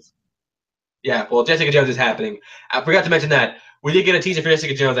because, yeah, well, Jessica Jones is happening. I forgot to mention that we did get a teaser for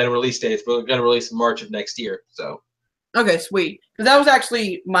Jessica Jones at a release date. It's going to release in March of next year. So. Okay, sweet. Because that was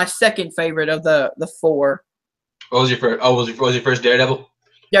actually my second favorite of the 4. What was your first? Oh, was your first Daredevil?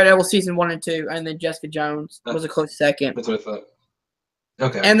 Daredevil season 1 and 2, and then Jessica Jones was a close second. That's what I thought.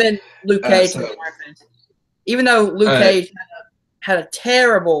 Okay. And then Luke Cage. Even though Luke Cage had a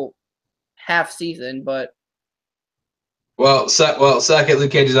terrible half season, but Well, suck it.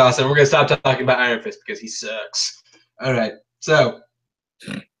 Luke Cage is awesome. We're gonna stop talking about Iron Fist because he sucks. All right. So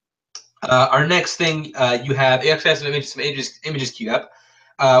our next thing, you actually have some images queued up.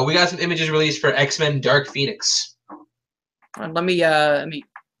 We got some images released for X-Men: Dark Phoenix. let me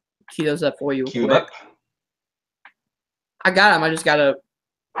key those up for you. Queued quick. up. I got them. I just gotta.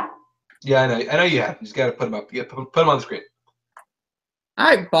 Yeah, I know you have. You just gotta put them up. You put them on the screen. All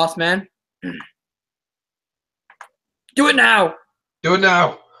right, boss man. Do it now. Do it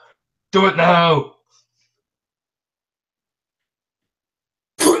now. Do it now.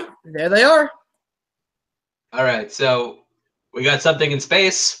 There they are. All right, so we got something in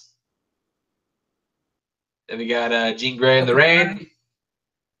space. Then we got Jean Grey in the rain.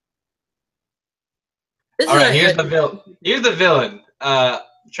 All right, here's the villain. Here's the villain. I'm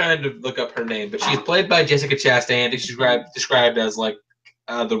trying to look up her name, but she's played by Jessica Chastain. She's described as like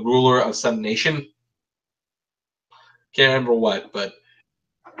the ruler of some nation. Can't remember what, but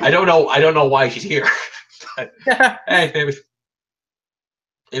I don't know. I don't know why she's here. But, hey, maybe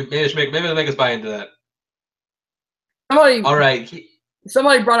it'll make us buy into that. All right.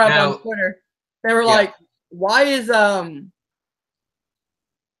 Somebody brought up on Twitter. They were like, "Why is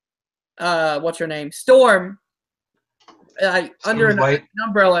what's her name, Storm, under an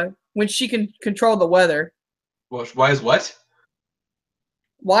umbrella when she can control the weather?" Well, why is what?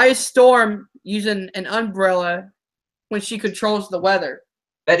 Why is Storm using an umbrella when she controls the weather?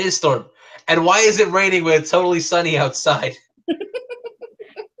 That is Storm. And why is it raining when it's totally sunny outside?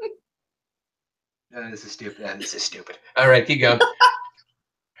 This is stupid. This is stupid. All right, keep going.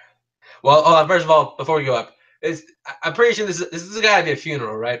 Well, hold on. First of all, before we go up, I'm pretty sure this is got to be a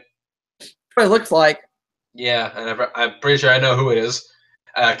funeral, right? What it looks like. Yeah, and I'm pretty sure I know who it is.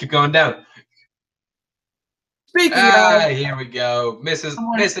 Keep going down. Speaking of, here we go,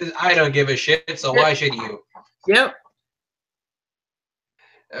 Mrs. I don't give a shit, so why should you? Yep.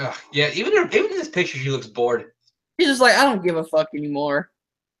 Yeah, even in this picture, she looks bored. She's just like, I don't give a fuck anymore.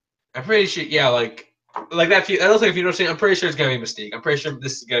 I'm pretty sure, yeah, like that. That looks like a funeral scene. I'm pretty sure it's gonna be Mystique. I'm pretty sure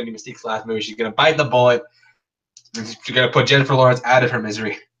this is gonna be Mystique's last movie. She's gonna bite the bullet. And she's gonna put Jennifer Lawrence out of her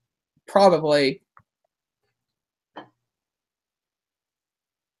misery. Probably.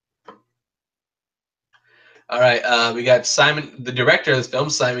 All right, we got the director of this film,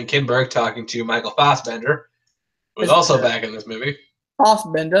 Simon Kinberg, talking to Michael Fassbender, who's also back in this movie.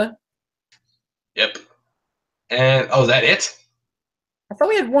 Fassbender. Yep. And is that it? I thought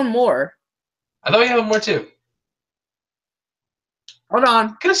we had one more. I thought we had one more too. Hold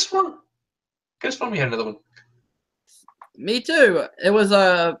on. Could have sworn we had another one. Me too. It was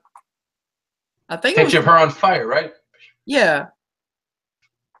I think Picture of her on fire, right? Yeah.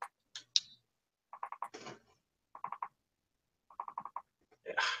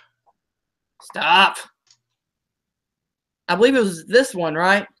 Stop. I believe it was this one,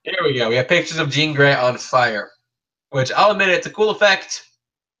 right? Here we go. We have pictures of Jean Grey on fire, which I'll admit it's a cool effect.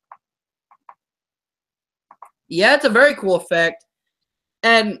 Yeah, it's a very cool effect.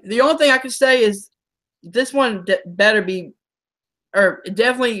 And the only thing I can say is this one better be, or it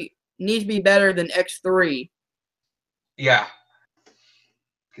definitely needs to be better than X3. Yeah.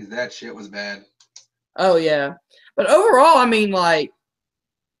 Because that shit was bad. Oh, yeah. But overall, I mean, like,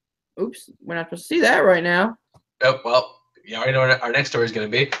 oops, we're not supposed to see that right now. Oh, well, you already know what our next story is going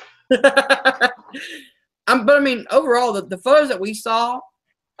to be. But, I mean, overall, the photos that we saw,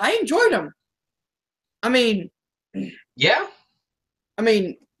 I enjoyed them. I mean, yeah. I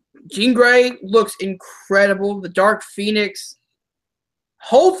mean, Jean Grey looks incredible. The Dark Phoenix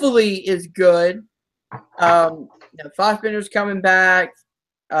hopefully is good. Fassbender's coming back.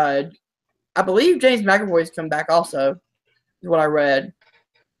 I believe James McAvoy's coming back also, is what I read.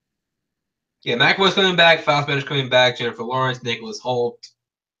 Yeah, McAvoy's coming back. Fassbender's coming back. Jennifer Lawrence, Nicholas Hoult.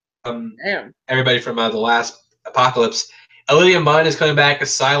 Damn. Everybody from the last Apocalypse. Olivia Munn is coming back as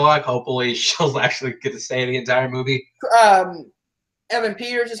Psylocke. Hopefully, she'll actually get to stay the entire movie. Evan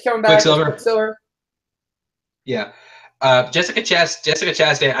Peters is coming back as Quicksilver. Yeah. Jessica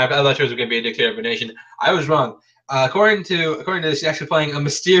Chastain. I thought she was going to be a dictator of a nation. I was wrong. According to this, she's actually playing a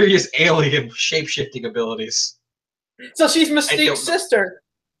mysterious alien with shape-shifting abilities. So she's Mystique's sister.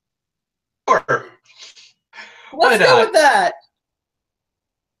 Sure. Let's go with that.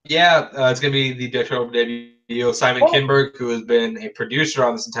 Yeah, it's going to be the directorial debut of Simon Kinberg, who has been a producer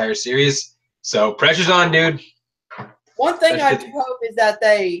on this entire series. So pressure's on, dude. One thing I do hope is that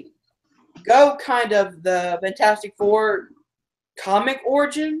they go kind of the Fantastic Four comic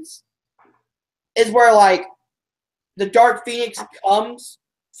origins, is where like the Dark Phoenix comes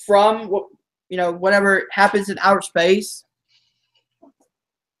from, whatever happens in outer space.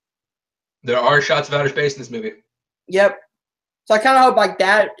 There are shots of outer space in this movie. Yep. So I kind of hope like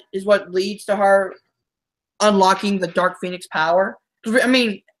that is what leads to her unlocking the Dark Phoenix power. I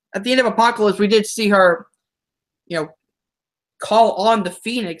mean, at the end of Apocalypse, we did see her, call on the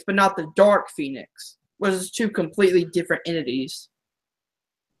Phoenix, but not the Dark Phoenix, which is two completely different entities.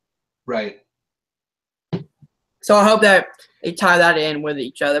 Right. So I hope that they tie that in with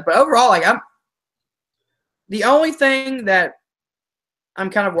each other. But overall, like the only thing that I'm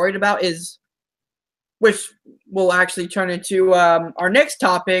kind of worried about is, which will actually turn into our next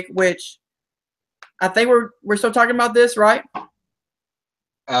topic, which I think we're still talking about this, right?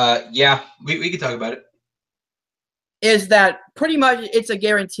 Yeah, we can talk about it. Is that pretty much it's a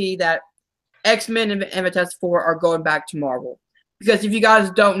guarantee that X-Men and Fantastic Four are going back to Marvel. Because if you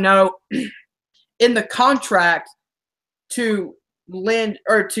guys don't know, in the contract to lend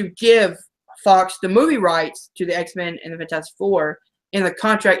or to give Fox the movie rights to the X-Men and the Fantastic Four, in the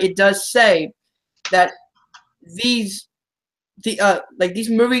contract it does say that these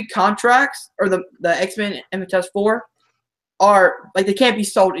movie contracts or the X-Men and Fantastic Four are like they can't be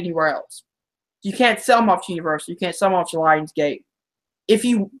sold anywhere else. You can't sell them off to Universal. You can't sell them off to Lionsgate. If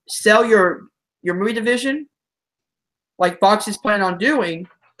you sell your movie division, like Fox is planning on doing,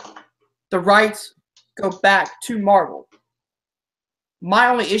 the rights go back to Marvel. My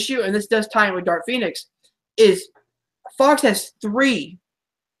only issue, and this does tie in with Dark Phoenix, is Fox has three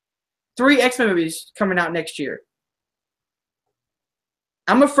X-Men movies coming out next year.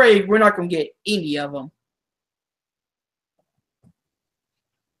 I'm afraid we're not going to get any of them.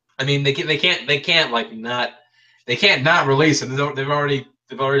 I mean, they can't not release them. They've already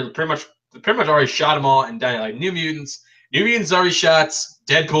pretty much already shot them all and done it. Like New Mutants already shot.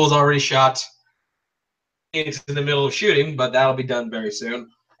 Deadpool's already shot. It's in the middle of shooting, but that'll be done very soon.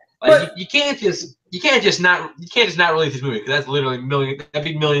 Like you can't just not release this movie because that's literally that'd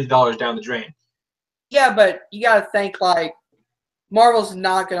be millions of dollars down the drain. Yeah, but you got to think like Marvel's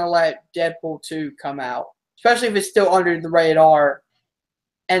not going to let Deadpool 2 come out, especially if it's still under the rated R,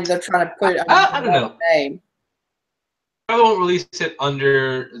 and they're trying to put it under I don't know. name. I won't release it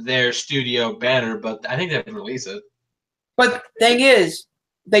under their studio banner, but I think they can release it. But the thing is,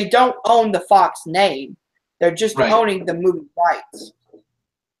 they don't own the Fox name. They're just owning the movie rights.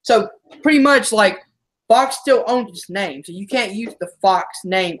 So pretty much like Fox still owns its name, so you can't use the Fox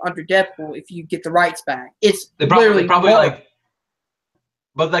name under Deadpool if you get the rights back. It's literally probably like,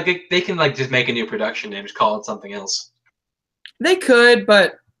 but like they can like just make a new production name, just call it something else. They could,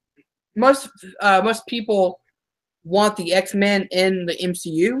 but most people want the X-Men in the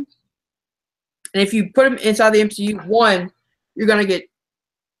MCU, and if you put them inside the MCU, one, you're gonna get,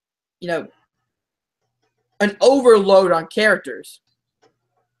 an overload on characters.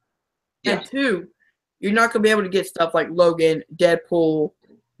 Yeah. And two, you're not going to be able to get stuff like Logan, Deadpool,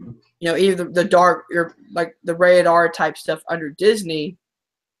 either the dark or like the rated R type stuff under Disney.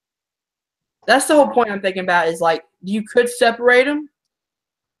 That's the whole point I'm thinking about is like you could separate them.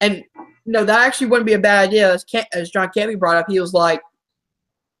 And that actually wouldn't be a bad idea. As John Campbell brought up, he was like,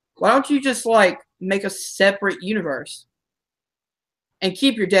 why don't you just like make a separate universe and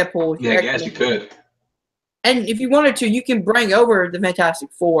keep your Deadpool? Yeah, I guess you could. And if you wanted to, you can bring over the Fantastic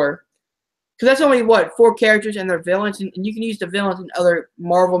Four. Because that's only, 4 characters and their villains. And you can use the villains in other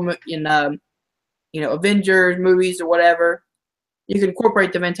Marvel, Avengers movies or whatever. You can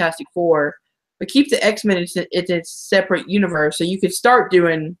incorporate the Fantastic Four. But keep the X-Men in its separate universe. So you could start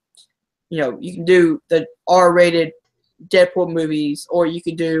doing, you can do the R-rated Deadpool movies. Or you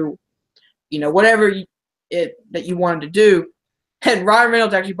could do, whatever that you wanted to do. And Ryan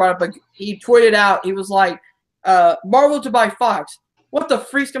Reynolds actually brought up, he tweeted out, he was like, Marvel to buy Fox. What the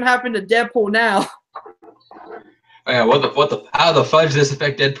freak's gonna happen to Deadpool now? Oh yeah, how the fudge does this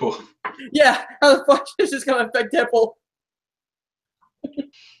affect Deadpool? Yeah, how the fudge is this gonna affect Deadpool?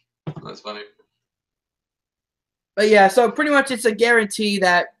 That's funny. But yeah, so pretty much it's a guarantee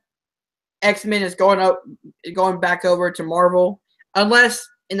that X-Men is going back over to Marvel, unless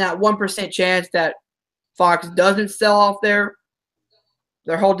in that 1% chance that Fox doesn't sell off their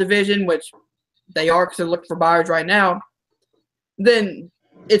whole division, which they are because they're looking for buyers right now. Then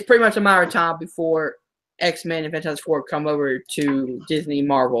it's pretty much a matter of time before X-Men and Fantastic Four come over to Disney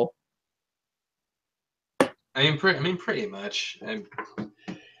Marvel. I mean, pretty much.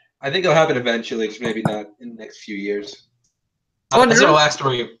 I think it'll happen eventually, just maybe not in the next few years. This is the last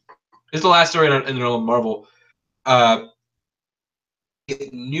story. This is the last story in the Marvel.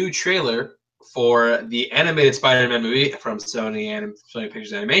 New trailer for the animated Spider-Man movie from Sony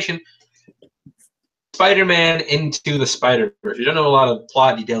Pictures Animation. Spider-Man Into the Spider-Verse. We don't know a lot of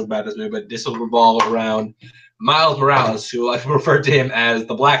plot details about this movie, but this will revolve around Miles Morales, who I've referred to him as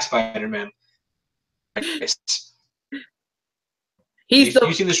the Black Spider-Man. He's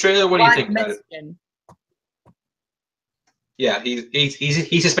You seen this trailer? What do you think about it? Mexican. Yeah,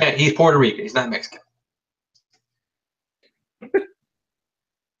 he's Hispanic. He's Puerto Rican. He's not Mexican.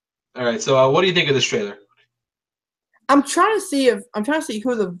 All right. So, what do you think of this trailer? I'm trying to see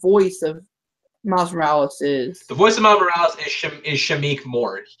who the voice of Miles Morales is. The voice of Miles Morales is Shamik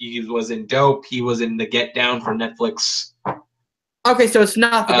Moore. He was in Dope. He was in the Get Down for Netflix. Okay, so it's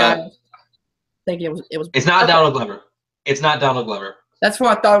not the guy. I was thinking it was. It's not Donald Glover. It's not Donald Glover. That's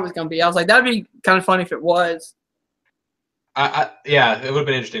what I thought it was gonna be. I was like, that'd be kind of funny if it was. Yeah, it would have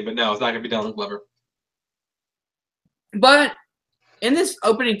been interesting, but no, it's not gonna be Donald Glover. But in this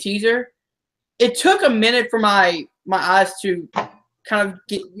opening teaser, it took a minute for my eyes to kind of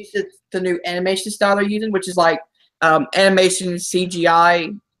get used to the new animation style they're using, which is like animation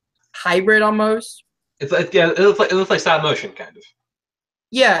CGI hybrid almost. It's like it looks like stop motion kind of.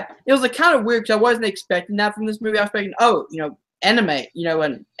 Yeah, it was like kind of weird because I wasn't expecting that from this movie. I was expecting, anime,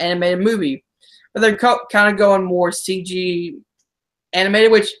 an animated movie, but they're kind of going more CG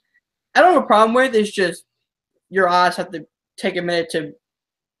animated, which I don't have a problem with. It's just your eyes have to take a minute to,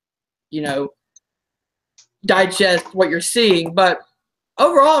 digest what you're seeing. But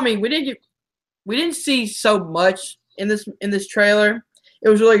overall, I mean, we didn't see so much in this trailer. It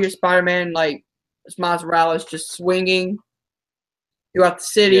was really your Spider-Man, like Miles Morales, just swinging throughout the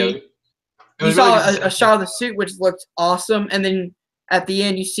city. Yeah, you saw a shot of the suit, which looked awesome, and then at the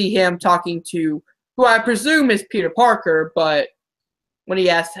end, you see him talking to who I presume is Peter Parker. But when he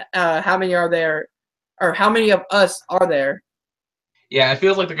asked how many are there, or how many of us are there? Yeah, it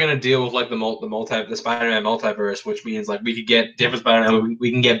feels like they're gonna deal with like the Spider-Man multiverse, which means like we could get different Spider-Man.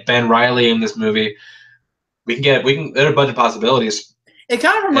 We can get Ben Reilly in this movie. There are a bunch of possibilities. It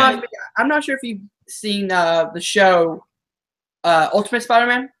kind of reminds me. I'm not sure if you've seen the show Ultimate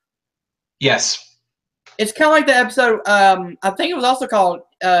Spider-Man. Yes. It's kind of like the episode. I think it was also called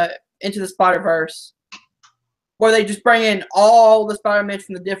Into the Spider-Verse, where they just bring in all the Spider-Man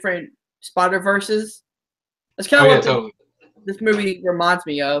from the different Spider-Verses. That's kind of what this movie reminds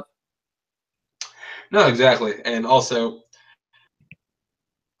me of. No, exactly, and also,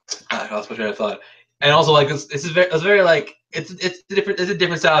 I lost my train of thought. And also, like it's a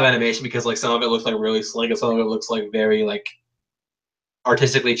different style of animation because like some of it looks like really slick, and some of it looks like very like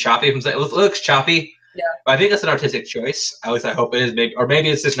artistically choppy. It looks choppy. Yeah. But I think that's an artistic choice. At least I hope it is. Or maybe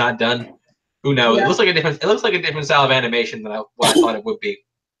it's just not done. Who knows? Yeah. It looks like a different style of animation than what I thought it would be.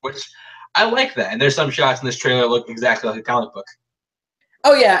 Which I like that. And there's some shots in this trailer that look exactly like a comic book.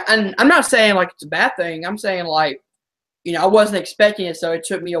 Oh yeah, and I'm not saying like it's a bad thing. I'm saying like, I wasn't expecting it, so it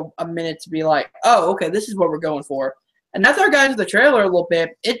took me a minute to be like, oh, okay, this is what we're going for. And after I got into the trailer a little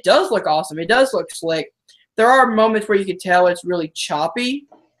bit, it does look awesome. It does look slick. There are moments where you can tell it's really choppy,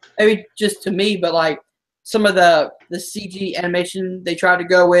 maybe just to me, but like some of the CG animation they tried to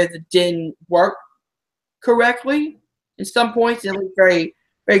go with didn't work correctly. In some points, it looked very,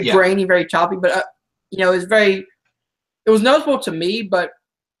 very grainy, very choppy. But it was noticeable to me, but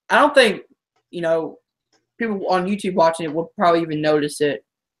I don't think people on YouTube watching it will probably even notice it.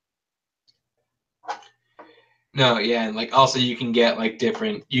 No, yeah, and like also you can get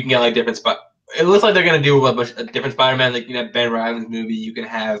different spot. It looks like they're gonna do a bunch of different Spider-Man. Like Ben Reilly's movie, you can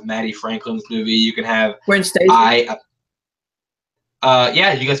have Maddie Franklin's movie, you can have Gwen Stacy.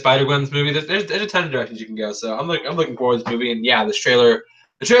 Yeah, you got Spider-Gwen's movie. There's a ton of directions you can go. So I'm looking forward to this movie, and yeah, the trailer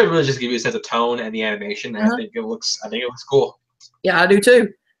really just gives you a sense of tone and the animation. And I think it looks cool. Yeah, I do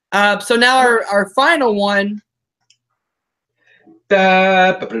too. So now our final one.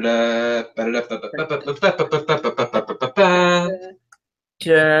 Star Wars,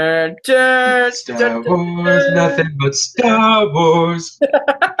 nothing but Star Wars.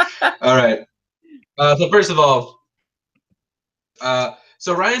 All right. So first of all,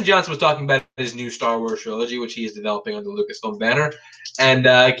 so Rian Johnson was talking about his new Star Wars trilogy, which he is developing under the Lucasfilm banner. And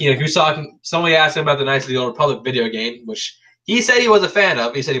he was talking. Somebody asked him about the Knights of the Old Republic video game, which he said he was a fan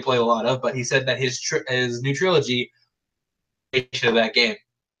of. He said he played a lot of, but he said that his new trilogy is of that game.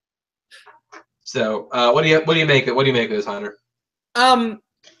 So, what do you make of this, Hunter?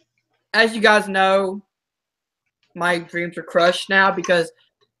 As you guys know, my dreams are crushed now because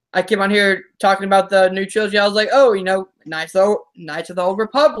I came on here talking about the new trilogy. I was like, oh, Knights of the Old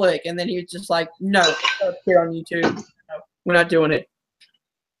Republic, and then he was just like, no, up here on YouTube, no, we're not doing it.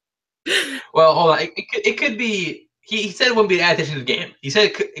 Well, hold on. It could be. He said it wouldn't be an adaptation of the game. He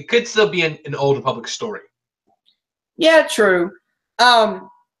said it could still be an Old Republic story. Yeah, true. I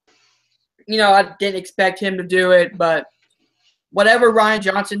didn't expect him to do it, but whatever Rian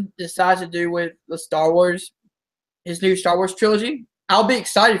Johnson decides to do with the Star Wars his new Star Wars trilogy. I'll be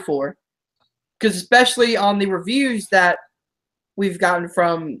excited for, because especially on the reviews that we've gotten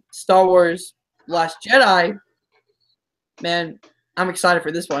from Star Wars Last Jedi, man, I'm excited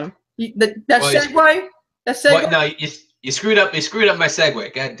for this one. That segue. What? No, you screwed up. You screwed up my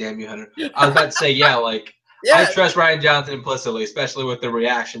segue. God damn you, Hunter. I was about to say, yeah, like I trust Rian Johnson implicitly, especially with the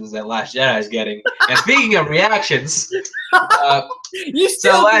reactions that Last Jedi is getting. And speaking of reactions, you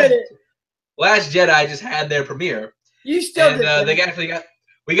still did it. Last Jedi just had their premiere. You still did it. They actually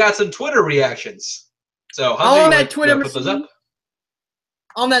we got some Twitter reactions. So Hunter, on that Twitter machine. Put those up?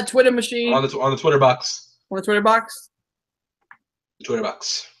 On that Twitter machine. On the Twitter box. On the Twitter box. The Twitter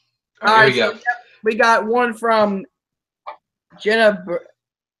box. All right, here we go. We got one from Jenna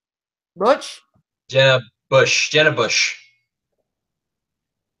Bush. Jenna Bush.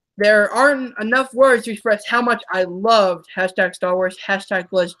 There aren't enough words to express how much I loved hashtag Star Wars, hashtag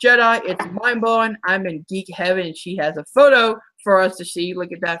Last Jedi. It's mind-blowing. I'm in geek heaven, and she has a photo for us to see.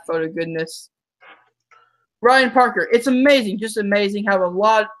 Look at that photo goodness. Ryan Parker. It's amazing. Just amazing. Have a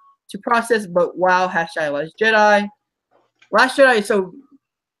lot to process, but wow, hashtag Last Jedi. Last Jedi is so...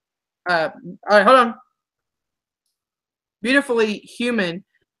 all right, hold on. Beautifully human,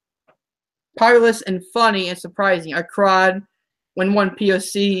 powerless, and funny and surprising. I cried when one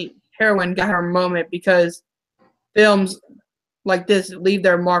POC heroine got her moment, because films like this leave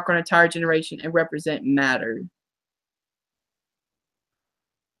their mark on an entire generation and represent matter.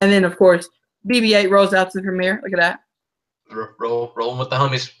 And then, of course, BB-8 rolls out to the premiere. Look at that. Rolling with the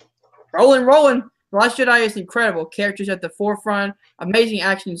homies. Rolling. The Last Jedi is incredible. Characters at the forefront. Amazing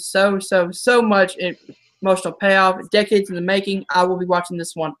action. So much emotional payoff. Decades in the making. I will be watching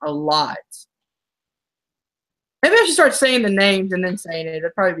this one a lot. Maybe I should start saying the names and then saying it.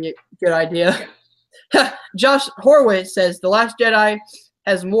 That'd probably be a good idea. Josh Horowitz says, The Last Jedi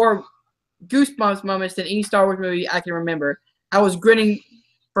has more goosebumps moments than any Star Wars movie I can remember. I was grinning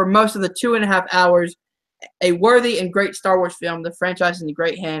for most of the 2.5 hours. A worthy and great Star Wars film. The franchise is in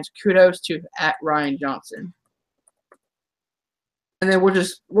great hands. Kudos to @Rian Johnson. And then we'll go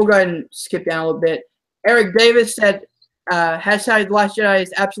ahead and skip down a little bit. Eric Davis said, hashtag The Last Jedi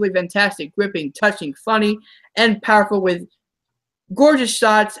is absolutely fantastic, gripping, touching, funny, and powerful, with gorgeous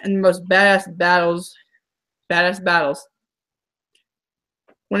shots and the most badass battles.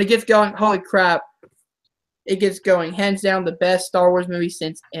 When it gets going, holy crap, it gets going. Hands down, the best Star Wars movie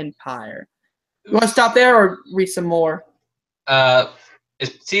since Empire. You want to stop there or read some more? Let's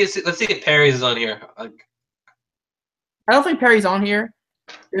see if Perry's is on here. I don't think Perry's on here.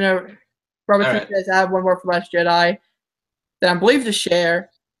 You know, Robert says, I have one more for Last Jedi that I believe to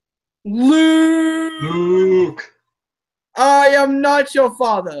share. Luke, I am not your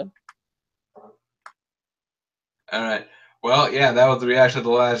father. All right. Well, yeah, that was the reaction of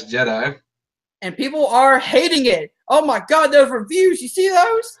The Last Jedi. And people are hating it. Oh my God, those reviews! You see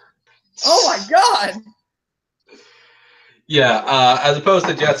those? Oh my God! Yeah, as opposed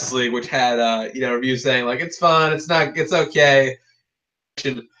to Justice League, which had reviews saying like it's fun, it's okay.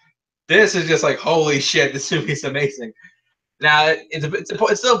 This is just like, holy shit, this movie's amazing. Now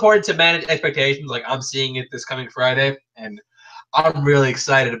it's still important to manage expectations. Like, I'm seeing it this coming Friday, and I'm really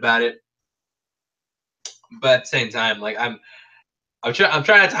excited about it. But at the same time, like I'm trying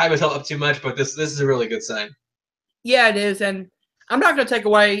not to hype myself up too much, but this is a really good sign. Yeah, it is, and I'm not going to take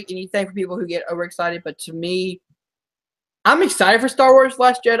away anything from people who get overexcited, but to me, I'm excited for Star Wars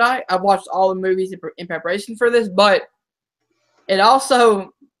Last Jedi. I've watched all the movies in preparation for this, but it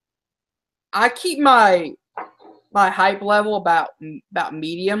also, I keep my hype level about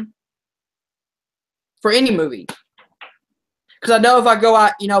medium for any movie. Because I know if I go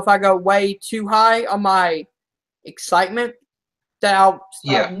out, if I go way too high on my excitement, that I'll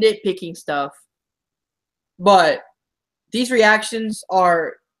start nitpicking stuff. But these reactions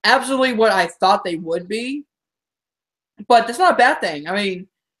are absolutely what I thought they would be. But that's not a bad thing. I mean,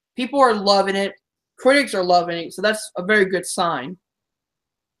 people are loving it. Critics are loving it. So that's a very good sign.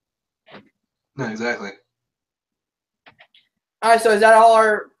 No, exactly. All right, so is that all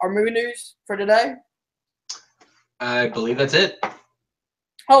our movie news for today? I believe that's it.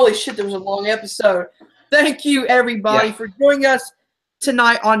 Holy shit, there was a long episode. Thank you, everybody, for joining us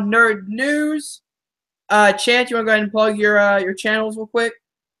tonight on Nerd News. Chance, you want to go ahead and plug your channels real quick?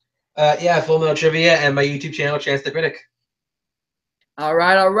 Full Metal Trivia and my YouTube channel, Chance the Critic. All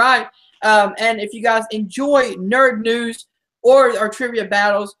right. And if you guys enjoy Nerd News or our trivia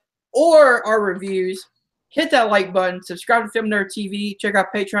battles or our reviews, hit that like button, subscribe to Film Nerd TV, check out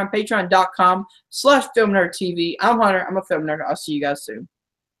Patreon, patreon.com/FilmNerdTV. I'm Hunter. I'm a film nerd. I'll see you guys soon.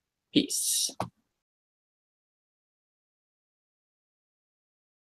 Peace.